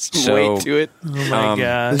 creaminess, some So- weight to it. Oh my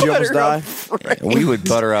God. Did you almost die? We'd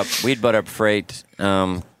butter up Freight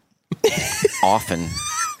often.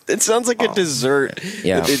 It sounds like a dessert.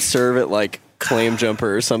 Yeah. that they'd serve at like Clam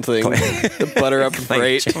Jumper or something. The butter up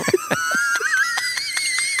Freight.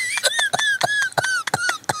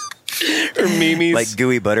 Or Mimi's. Like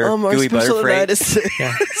gooey butter, our gooey butter special Freight. tonight is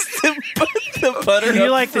the butter Do you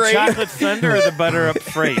up like the Freight. chocolate thunder or the butter up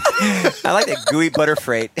freight? I like the gooey butter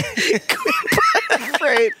Freight.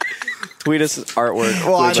 Freight. Tweet us artwork.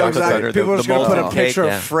 Well, I know chocolate exactly. butter, People are the just going to put a molten cake, picture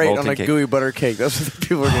yeah, of Freight on molten a cake. gooey butter cake. That's what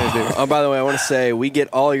people are going to do. Oh, by the way, I want to say we get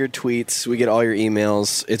all your tweets, we get all your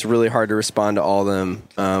emails. It's really hard to respond to all of them.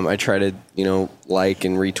 I try to, like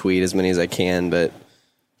and retweet as many as I can, but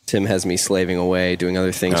Tim has me slaving away doing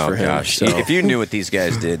other things Oh for him. gosh! So. If you knew what these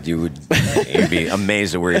guys did, you'd be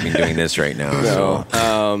amazed that we're even doing this right now.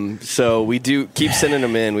 So we do keep sending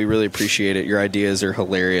them in. We really appreciate it. Your ideas are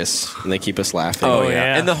hilarious, and they keep us laughing. Oh, Oh, yeah.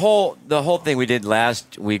 yeah. And the whole thing we did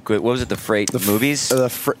last week, what was it? The Freight movies? The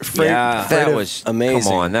Freight. Yeah, Freight that of- was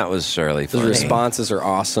amazing. Come on, that was really The funny. responses are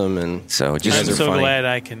awesome, and So I'm just are so funny. glad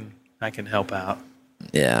I can help out.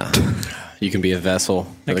 yeah. you can be a vessel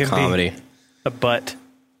I for the can be- comedy. A butt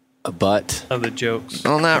A butt. of the jokes.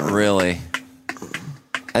 Well, not really.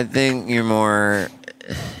 I think you're more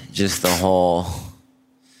just the whole.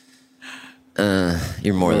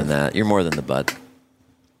 You're more than that. You're more than the butt.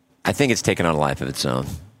 I think it's taken on a life of its own.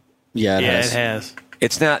 Yeah, it It has.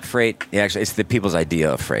 It's not freight. Actually, it's the people's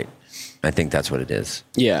idea of freight. I think that's what it is.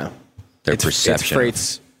 Yeah. Their It's perception.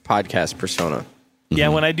 Freight's podcast persona. Yeah,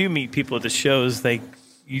 when I do meet people at the shows, they're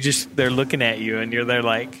looking at you and they're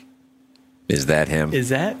like, Is that him? is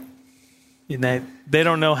that? And they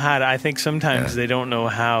don't know how to. I think sometimes they don't know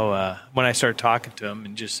how. When I start talking to them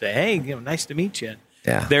and just say, "Hey, nice to meet you,"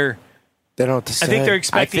 Yeah. They don't know what to say. I think they're I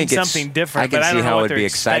expecting think it's- something different. I can but I see don't know how what it'd they're be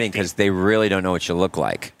exciting expecting. because they really don't know what you look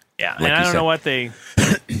like. Yeah, Like and I you don't said. know what they.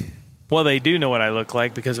 Well, they do know what I look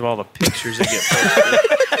like because of all the pictures that get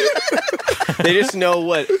posted. They just know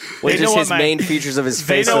what They just know what his my- main features of his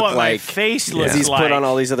They face know look what my like. face looks He's like. put on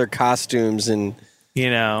all these other costumes and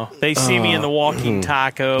They see me in the walking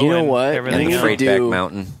taco. You know and what? Everything And the else. Freight do- Back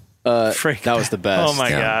Mountain. Freight that was the best. Oh my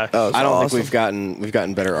Yeah. gosh! I don't awesome. think we've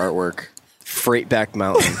gotten better artwork. Freightback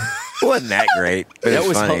Mountain. Wasn't that great? But That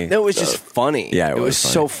was funny. that was just funny. Yeah, it it was was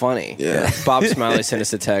so funny. Yeah. Bob Smiley sent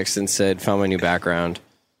us a text and said, "Found my new background.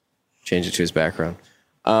 Change it to his background."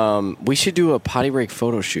 We should do a potty break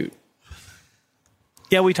photo shoot.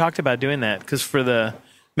 Yeah, we talked about doing that because for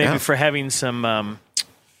having some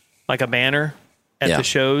like a banner at Yeah. the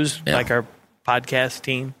shows, Yeah. like our podcast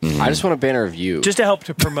team, I just want a banner of you. just to help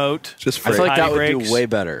to promote. I feel like that potty would breaks. do way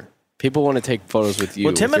better. People want to take photos with you.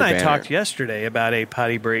 Well, Tim with and your I banner. talked yesterday about a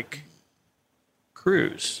potty break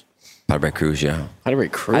cruise. Potty Break Cruise, yeah. Potty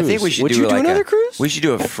break cruise. I think we should Would do you do like another cruise? We should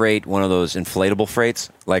do a freight, one of those inflatable freights,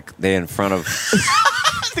 like they in front of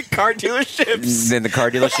the car dealerships. in the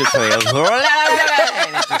car dealership. So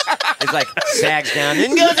it's like sags down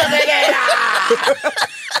and goes up again.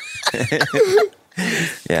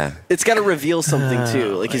 Yeah. It's got to reveal something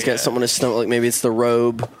too. Like he's got something on his stomach. Like maybe it's the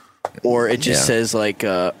robe, or it just Yeah. says like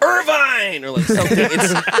Irvine or like something.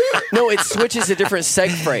 No, it switches to different seg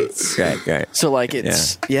freights. Right. So like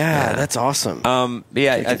it's yeah, that's awesome. But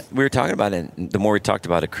yeah, we were talking about it. The more we talked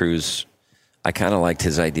about a cruise, I kind of liked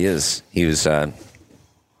his ideas. He was.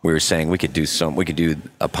 We were saying we could do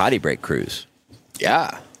a potty break cruise.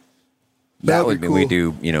 yeah. That That'd would be mean we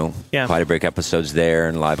cool. do Yeah. potty break episodes there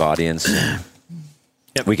and live audience.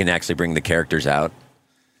 Yep. We can actually bring the characters out.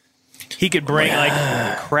 He could bring like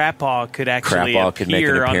Crapaw could actually Crapaw could make an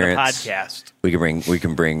appear on the appearance. podcast. We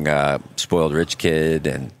can bring Spoiled Rich Kid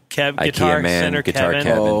and Kev, IKEA Guitar Man, Center Guitar Kevin.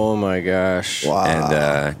 Kevin, Oh my gosh. Wow.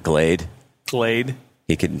 and Glade. Glade.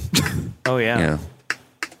 He could, Oh yeah. you know,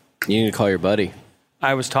 You need to call your buddy.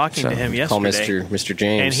 I was talking to him Call yesterday, Mr.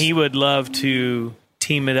 James. and he would love to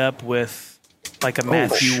team it up with like Oh, a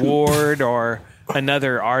Matthew Ward or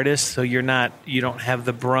another artist, so you don't have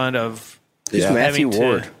the brunt of Who's Matthew having to-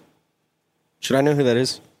 Ward. Should I know who that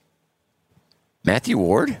is? Matthew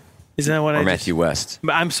Ward Isn't that what or I Matthew West.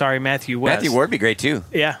 I'm sorry, Matthew West. Matthew Ward would be great too.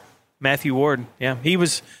 Yeah, Matthew Ward. Yeah, he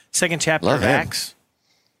was second chapter Love of him. Acts.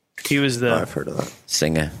 He was the I've heard of that.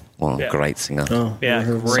 Singer, Yeah. great singer. great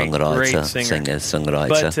singer.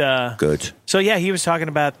 Songwriter. But Good. so yeah, he was talking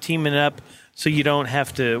about teaming up so you don't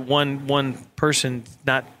have to one person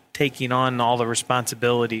not taking on all the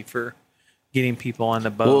responsibility for getting people on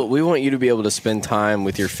the boat. Well, we want you to be able to spend time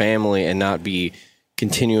with your family and not be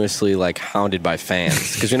continuously like hounded by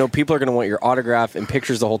fans because we know people are going to want your autograph and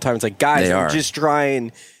pictures the whole time. It's like, guys, They I'm are. just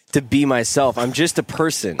trying to be myself. I'm just a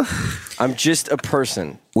person. I'm just a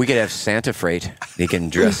person. We could have Santa Freight. He can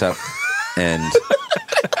dress up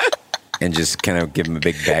and just kind of give him a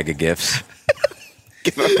big bag of gifts.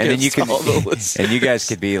 And then you can, and you guys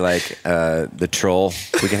could be like the troll.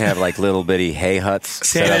 We can have like little bitty hay huts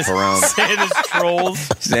set up around Santa's trolls.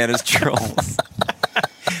 Santa's trolls.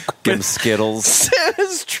 Give them Skittles.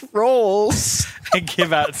 Santa's trolls. and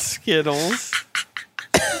give out Skittles.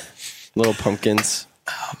 Little pumpkins.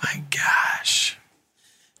 Oh my gosh.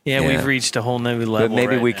 Yeah, Yeah. we've reached a whole new level. But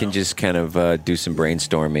maybe right we now. can just kind of do some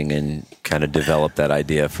brainstorming and kind of develop that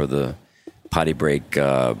idea for the potty break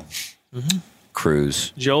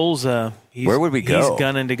cruise. Joel's Where would we go? He's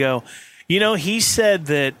gunning to go. You know, he said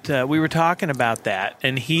that we were talking about that,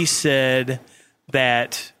 and he said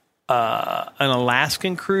that an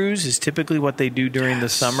Alaskan cruise is typically what they do during the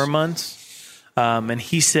summer months. And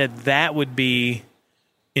he said that would be,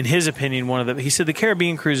 in his opinion, one of the. He said the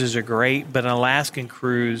Caribbean cruises are great, but an Alaskan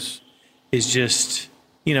cruise is just,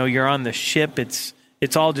 you know, you're on the ship. It's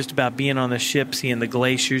all just about being on the ship, seeing the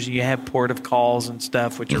glaciers. You have port of calls and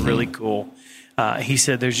stuff, which are really cool. He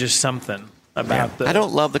said there's just something about the. I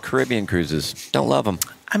don't love the Caribbean cruises. Don't love them.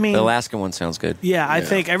 I mean, The Alaskan one sounds good. yeah, I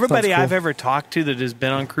think everybody Sounds cool. I've ever talked to that has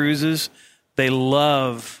been on cruises, they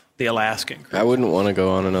love the Alaskan cruise. I wouldn't want to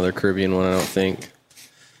go on another Caribbean one, I don't think.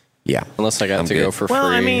 Yeah. Unless I got to go for free. Well,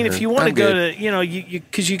 I mean, if you want to I'm go good. to,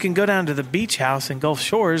 because you can go down to the beach house in Gulf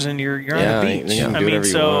Shores and you're Yeah, on the you beach. can do I mean, whatever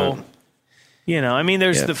you so, want. I mean,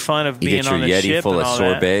 there's Yeah. the fun of You being get your on the Yeti ship full and of all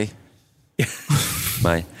sorbet.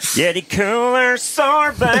 My Yeti cooler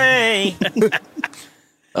sorbet.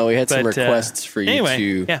 Oh, we had some But, requests for you anyway,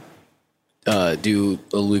 to yeah. do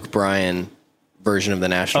a Luke Bryan version of the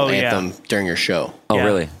national anthem during your show. Oh, Yeah.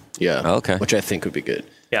 really? Yeah. Oh, okay. Which I think would be good.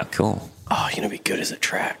 Yeah. Cool. Oh, you know, be good as a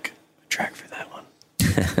track for that one.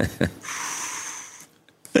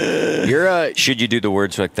 You're Should you do the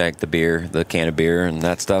words like that, the beer, the can of beer, and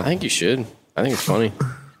that stuff? I think you should. I think it's funny.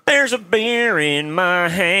 There's a beer in my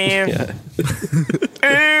hand.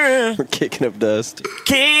 Yeah. We're kicking up dust.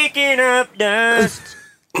 Kicking up dust.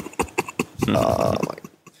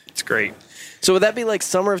 It's great. So would that be like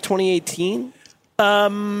summer of 2018?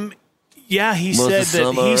 Yeah, he Was said the that.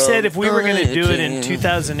 summer He said of if we were going to do it in 2018.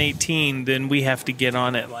 2018, then we have to get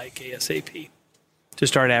on it like ASAP to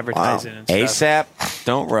start advertising and stuff. ASAP.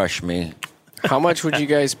 Don't rush me. How much would you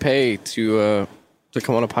guys pay to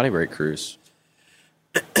come on a potty break cruise?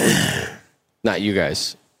 Not you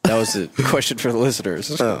guys. That was a question for the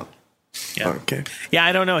listeners. Oh, Yeah. okay. Yeah,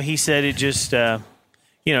 I don't know. He said it just,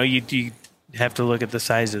 you have to look at the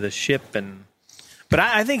size of the ship, but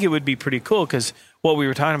I think it would be pretty cool because what we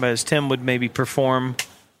were talking about is Tim would maybe perform,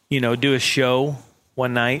 do a show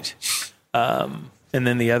one night, and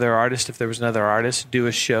then the other artist, if there was another artist, do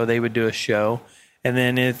a show. They would do a show, and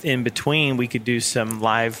then if in between we could do some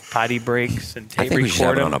live potty breaks and I tape think we should have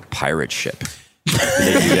record it on them. a pirate ship. Did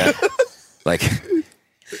they do that? Like,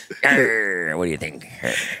 what do you think?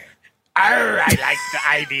 I like the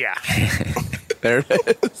idea. There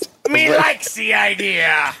it is. Me likes the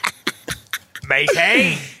idea.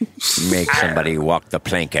 Matey, Make somebody walk the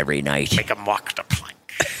plank every night. make him walk the plank.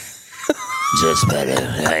 That's better.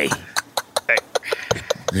 Hey.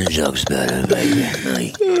 That's better, baby.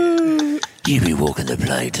 Hey. You be walking the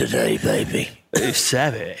plank today, baby.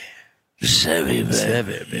 Savvy. Savvy, baby.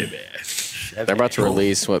 Savvy, baby. They're about to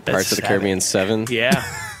release Pirates of the Caribbean 7. Yeah.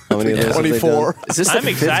 How many of those have they 24. done? Is this the I'm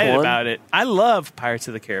fifth excited one? about it. I love Pirates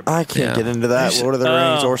of the Caribbean. I can't Yeah. get into that. Lord of the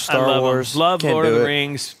Rings or I Star love 'em. Wars. Love Can't Lord of do the it.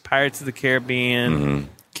 Rings, Pirates of the Caribbean.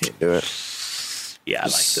 Can't do it. Yeah, I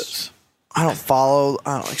like those. I don't follow.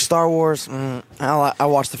 I don't like Star Wars. I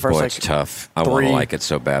watched the first Boy, like it's tough. I want to 3. like it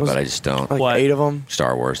so bad, but I just don't. like What? 8 of them.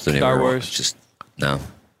 Star Wars, the Star newer one. Wars. It's just no.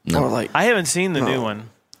 Or like I haven't seen the new one.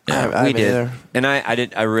 Yeah, I we haven't did, either. and I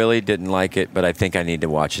did. I really didn't like it, but I think I need to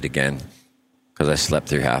watch it again because I slept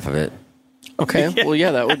through half of it. Okay. Well,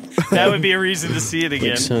 yeah, that would That would be a reason to see it again.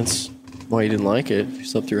 make sense. Why you didn't like it? If you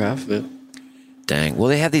slept through half of it. Dang. Well,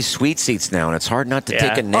 they have these sweet seats now, and it's hard not to Yeah.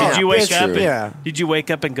 take a nap. Did you wake It's up? true. And, Yeah. Did you wake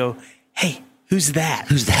up and go, "Hey, who's that?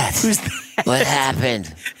 Who's that? Who's that? What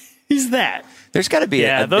happened? Who's that?" There's got to be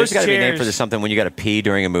Yeah, there's those got to be a name chairs- for this something when you got to pee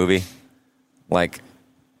during a movie. Like,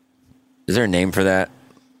 is there a name for that?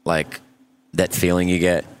 Like that feeling you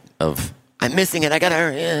get of I'm missing it. I gotta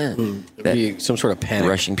hurry. It'd That be some sort of panic.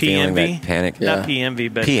 rushing feeling, PNV? that panic. Not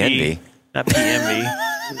PMV, but PNV. Not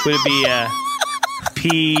PMV. Would it be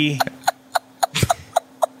P?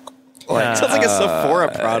 Sounds like a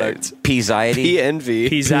Sephora product. Anxiety,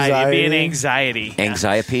 PNV. Anxiety. It'd be an Anxiety. anxiety.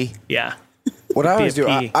 anxiety. Yeah. What I always do,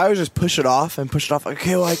 PFP. I always just push it off and push it off.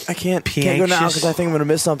 Okay, well, I can't go now anxious. because I think I'm going to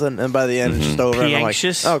miss something. And by the end, it's just over. And I'm like,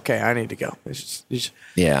 anxious. okay, I need to go. It's just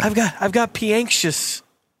Yeah, I've got P anxious.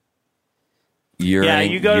 you're Yeah,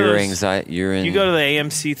 you go to you're those- anxiety. You're in. You go to the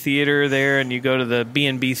AMC theater there, and you go to the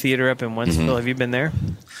B&B theater up in Wentzville. Have you been there?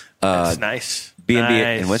 That's nice. B&B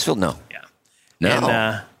Nice. in Westfield. No, Yeah. no.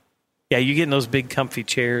 And, yeah, you get in those big comfy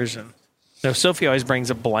chairs, and Sophie always brings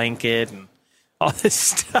a blanket and all this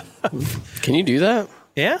stuff. Can you do that?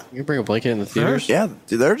 Yeah. You can bring a blanket in the theaters? yeah,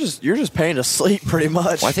 dude, you're just paying to sleep pretty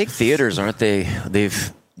much. Well, I think theaters aren't they?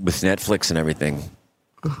 They've with Netflix and everything.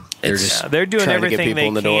 They're It's just They're doing trying to get everything people they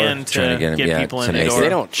in the door. can Trying to to get get- people to in the make door. They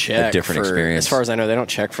don't check different for, experience. As far as I know, they don't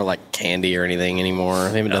check for like candy or anything anymore.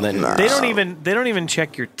 They haven't done that. In They don't even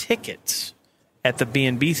check your tickets at the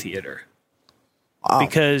B&B theater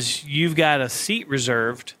because you've got a seat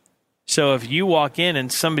reserved. So if you walk in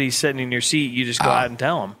and somebody's sitting in your seat, you just go out and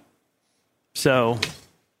tell them. So,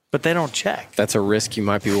 but they don't check. That's a risk you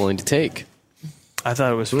might be willing to take. I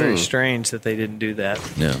thought it was very strange that they didn't do that.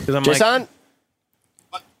 Yeah. 'Cause I'm Jason,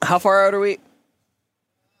 how far out are we?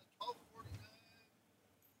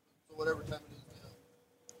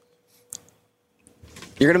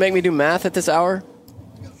 You're gonna make me do math at this hour?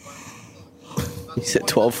 You said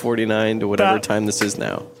 12:49 to whatever About time this is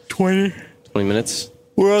now. 20. 20 minutes.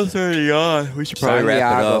 We're already on. We should Probably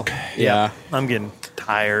wrap it up. Yeah. I'm getting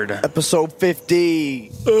tired. Episode 50.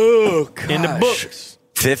 In the books.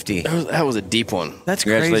 50. That was a deep one. That's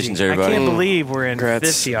Congratulations, crazy. everybody. I can't believe we're in Congrats.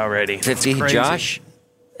 50 already. 50, Crazy. Josh.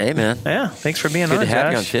 Hey, man. Yeah, thanks for being Good on, to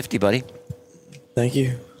have you on Josh. 50, buddy. Thank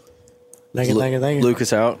you. Thank you.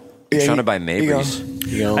 Lucas out. Yeah, Surrounded by you go. Mabry's.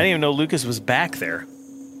 You know. I didn't even know Lucas was back there.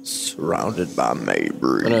 Surrounded by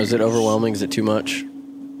Mabry. I know, is it overwhelming? Is it too much?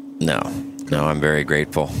 No, I'm very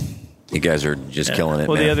grateful. You guys are just killing it,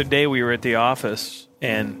 Well, man. the other day we were at the office,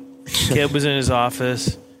 and Kib was in his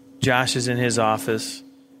office. Josh is in his office.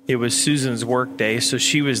 It was Susan's work day, so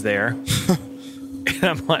she was there. And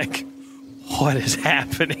I'm like, what is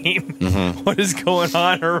happening? Mm-hmm. What is going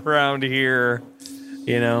on around here?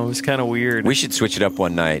 You know, it was kind of weird. We should switch it up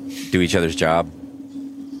one night, do each other's job.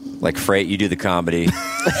 Like Freight, you do the comedy.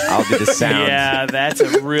 I'll do the sound. Yeah, that's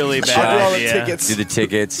a really I'll do bad all the idea. tickets. Do the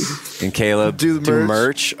tickets. And Caleb. Do the merch.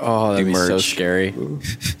 Merch? Oh, that'd Do be so merch. scary.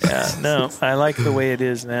 Yeah, no, I like the way it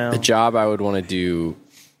is now. The job I would want to do,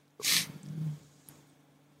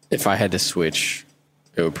 if I had to switch,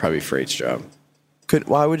 it would probably be Freight's job.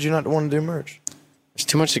 Why would you not want to do merch? There's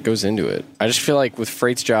too much that goes into it. I just feel like with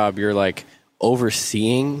Freight's job, you're like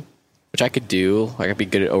overseeing, which I could do. Like I'd be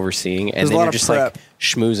good at overseeing, and There's a then lot you're of just prep. like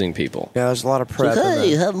schmoozing people. Yeah, there's a lot of prep. in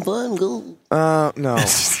Hey, there. having fun? Go. No.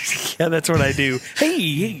 Yeah, that's what I do.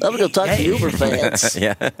 Hey, I'm gonna go talk to Uber fans.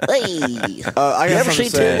 Yeah. Hey, I got you ever something seen to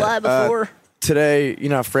say. Two Live before? Today,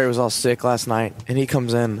 Fred was all sick last night, and he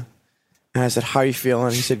comes in, and I said, "How are you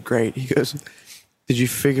feeling?" He said, "Great." He goes, "Did you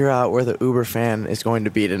figure out where the Uber fan is going to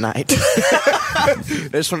be tonight?" I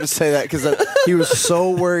just wanted to say that because he was so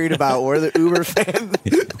worried about where the Uber fan.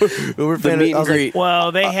 meet and I was greet.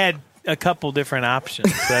 Well, they had a couple different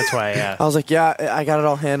options. So that's why I asked. I was like, "Yeah, I got it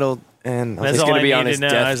all handled." And I was That's like, all gonna I be on needed his to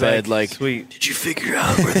know. I was deathbed, like, sweet. Did you figure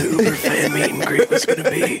out where the Uber fan meet and greet was going to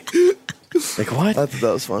be? Like what? I thought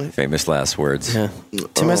that was funny. Famous last words. Yeah.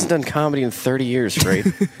 Tim hasn't done comedy in 30 years, right?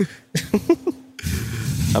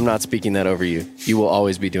 I'm not speaking that over you. You will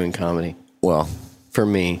always be doing comedy Well, for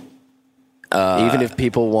me. Even if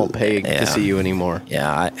people won't pay yeah. to see you anymore,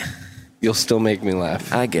 yeah. you'll still make me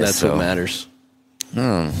laugh. I guess that's so. what matters.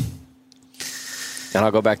 And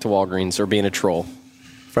I'll go back to Walgreens or being a troll.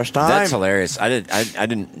 Fresh time. That's hilarious. I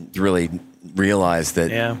didn't really realize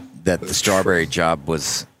that Yeah. that the strawberry job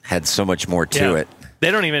had so much more to Yeah. it.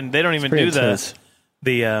 They don't even pretty do intense.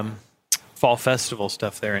 the fall festival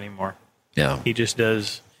stuff there anymore. Yeah. He just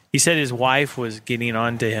does. He said his wife was getting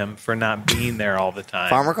on to him for not being there all the time.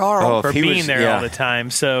 Farmer Carl. Oh, for if he being was- there yeah. all the time.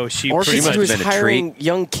 So she Or pretty she must much was have been a hiring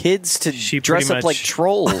young kids to She dress pretty up like much-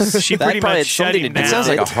 trolls. she That pretty probably much had shut something him to do It down. sounds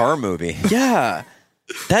with like it. a horror movie. Yeah.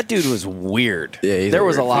 That dude was weird. Yeah, he's there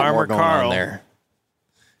was a weird. lot Farmer more going Carl. on there.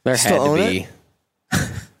 There Still had to own be.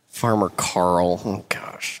 Farmer Carl. Oh,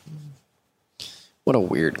 gosh. What a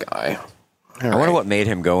weird guy. I wonder what made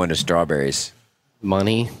him go into strawberries.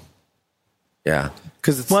 Money. Yeah.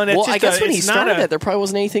 Because it's Well, it's Well, just I guess when he it's not started a- that, there probably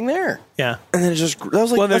wasn't anything there. Yeah. and then it just that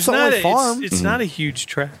was like Well, that's there's the not only farm. It's not a huge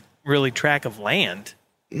track of land.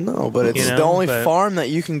 No, but it's You know, the only but- farm that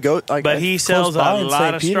you can go. Like, But he close sells a by in lot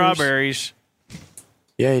St. of Peter's. strawberries.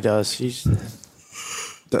 Yeah, he does. And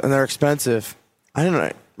they're expensive. I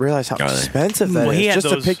didn't realize how Are they? expensive that Well, he is had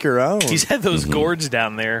just those- to pick your own. He's had those gourds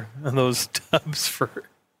down there and those tubs for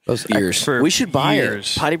Those Years. for We should buy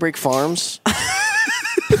years. it. Potty Break Farms.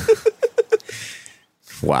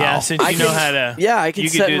 Wow. Yeah, since you know how to. Yeah, I can you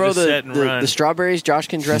could set do and row the set and run. the strawberries. Josh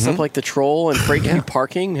can dress up like the troll and Freight can be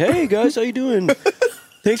parking. Hey, guys, how you doing?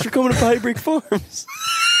 Thanks for coming to Potty Break Farms.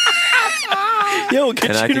 Yo, we'll get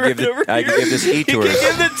And I you could right give over I could here. give this You e-tour. can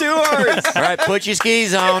give the tours. All right, put your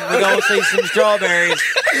skis on. We're going to see some strawberries.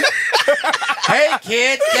 Hey,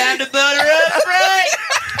 kids, time to butter up right.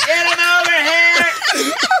 Get him over here.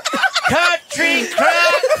 Country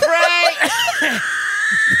crock freight.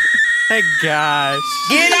 Hey, gosh.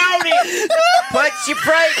 Get on it. Put your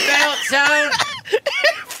freight belts on.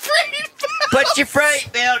 Put your freight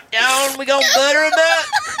belt on. We gonna butter them up.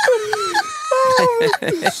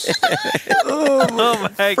 Oh,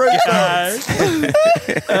 my gosh.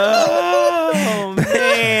 Oh,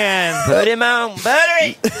 man. Put him on. Butter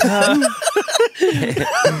it.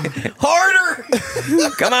 Harder.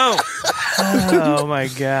 Come on. Oh, my I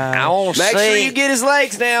gosh. want to Make sure see. you get his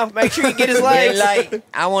legs now. Make sure you get his Yeah, legs. like,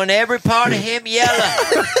 I want every part of him yellow.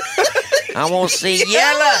 I want to see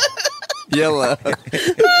yellow. yellow.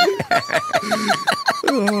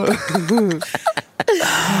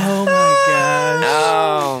 Oh, my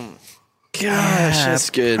gosh. Gosh, that's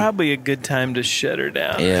good. Probably a good time to shut her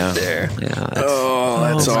down Yeah. right there. Yeah. That's, Oh,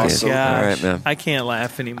 that's Oh, my awesome. gosh. All right, man. I can't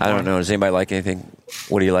laugh anymore. I don't know. Does anybody like anything?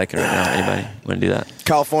 What are you liking right now? Anybody want to do that?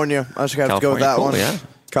 California. I just got to go with California, that cool, one. yeah.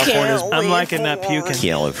 California's. I'm liking that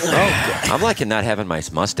puking. I'm liking not having my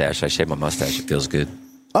mustache. I shave my mustache. It feels good.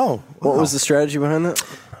 Oh, What was the strategy behind that?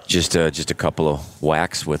 Just a couple of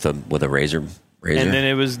whacks with a razor. And then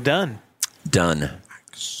it was done. Done.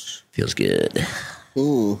 Feels good.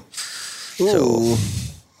 Ooh. So,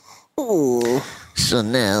 So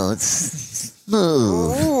now it's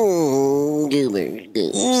smooth.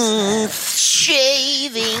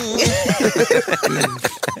 Shaving.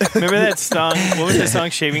 Remember that song? What was the song?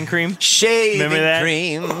 Shaving Cream? shaving Remember that?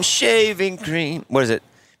 cream, shaving cream. What is it?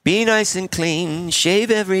 Be nice and clean. Shave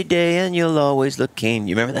every day, and you'll always look keen.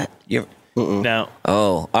 You remember that? No.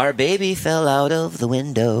 Oh, our baby fell out of the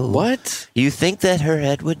window. What? You think that her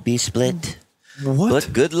head would be split? What?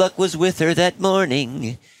 But good luck was with her that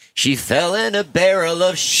morning. She fell in a barrel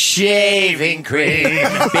of shaving cream.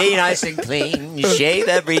 Be nice and clean. Shave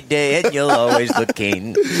every day, and you'll always look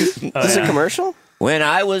keen. Is this a commercial? When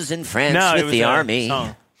I was in France No, it with was the a army,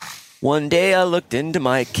 song. one day I looked into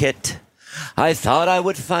my kit. I thought I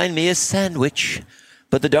would find me a sandwich,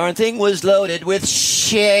 but the darn thing was loaded with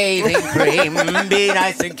shaving cream. Be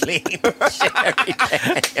nice and clean. Every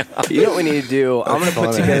day. You know what we need to do? I'm going to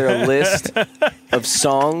put together a list of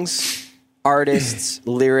songs, artists,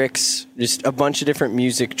 lyrics, just a bunch of different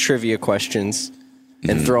music trivia questions,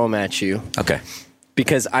 and throw them at you. Okay.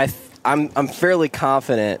 Because I'm fairly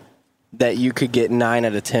confident that you could get 9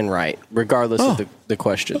 out of 10 right, regardless of the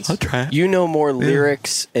questions. I'll try it. You know more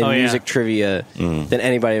lyrics and Oh, yeah. music trivia than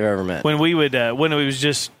anybody I've ever met. When we would, when it was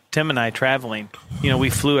just Tim and I traveling, we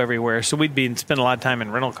flew everywhere, so we'd spend a lot of time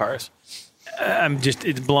in rental cars.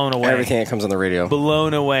 It's blown away. Everything that comes on the radio.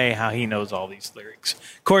 Blown away how he knows all these lyrics.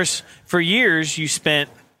 Of course, for years you spent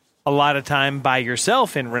a lot of time by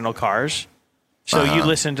yourself in rental cars, so you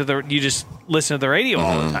just listen to the radio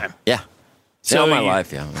all the time. Yeah. So All my you-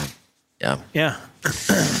 life, yeah. Yeah. Yeah.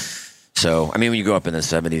 So, I mean, when you grow up in the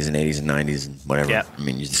 70s and 80s and 90s and whatever, Yeah. I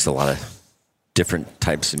mean, you just a lot of different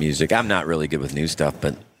types of music. I'm not really good with new stuff,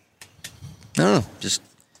 but I don't know. Just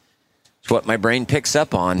it's what my brain picks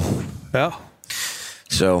up on. Yeah.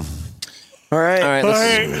 So, All right. all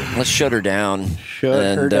right, let's shut her down.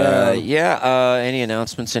 Shut her down. Any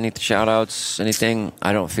announcements, any shout-outs, anything?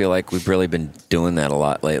 I don't feel like we've really been doing that a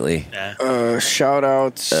lot lately. Shout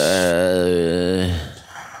outs.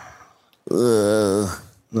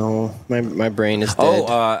 No, my brain is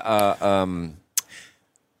dead.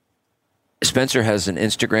 Spencer has an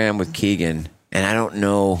Instagram with Keegan, and I don't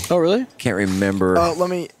know. Oh, really? Can't remember.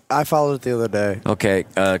 I followed it the other day. Okay,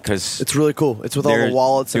 because It's really cool. It's with all the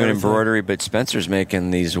wallets and doing everything. embroidery, but Spencer's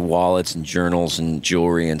making these wallets and journals and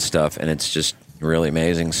jewelry and stuff, and it's just really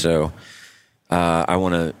amazing. So I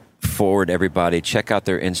want to forward everybody, check out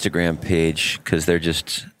their Instagram page because they're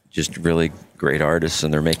just really great artists,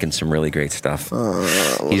 and they're making some really great stuff.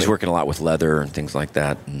 He's working a lot with leather and things like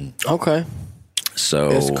that. And Okay. so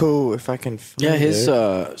It's cool if I can find Yeah, his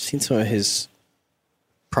it. seen some of his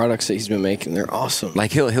products that he's been making. They're awesome.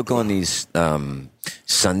 Like he'll go on these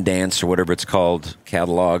Sundance or whatever it's called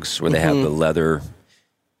catalogs where they have the leather,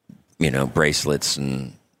 bracelets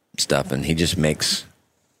and stuff, and he just makes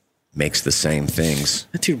the same things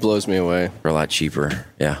That dude blows me away. for a lot cheaper.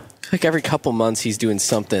 Yeah, Like every couple months, he's doing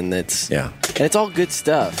something that's yeah, and it's all good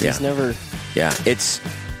stuff. Yeah. He's never. yeah. It's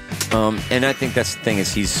and I think that's the thing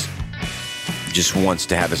is he's just wants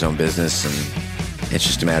to have his own business, and it's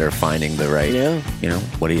just a matter of finding the right, Yeah.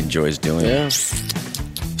 what he enjoys doing. Yeah.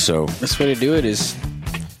 So Best way to do it is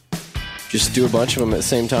just do a bunch of them at the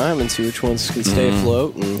same time and see which ones can stay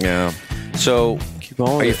afloat and yeah. So keep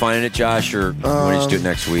on. are you finding it, Josh, or want to just do it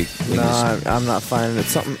next week? We No, can just- I'm not finding it.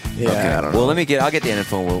 Something. Yeah, Okay. I don't know. Well, I'll get the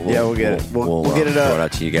info. We'll get it. We'll get it throw up. it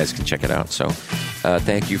out to you guys. Can check it out. So,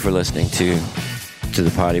 thank you for listening to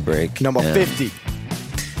the Potty Break. Number And 50.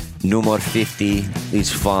 Number 50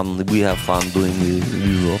 is fun. We have fun doing it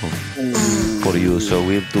for you. So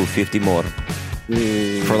we'll do 50 more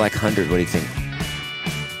for like 100. What do you think?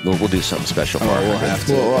 We'll do something special for our we'll 100. have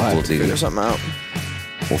to. We'll have to do- figure something out.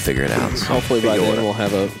 We'll figure it out. So Hopefully by then we'll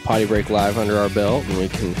have a Potty Break Live under our belt and we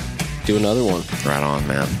can do another one. right on,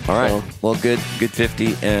 man. All right. So- Well, good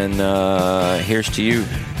 50. And here's to you.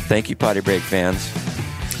 Thank you, Potty Break fans.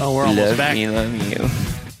 Oh, we're almost Love back. you, love you.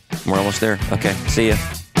 We're almost there. Okay. See ya.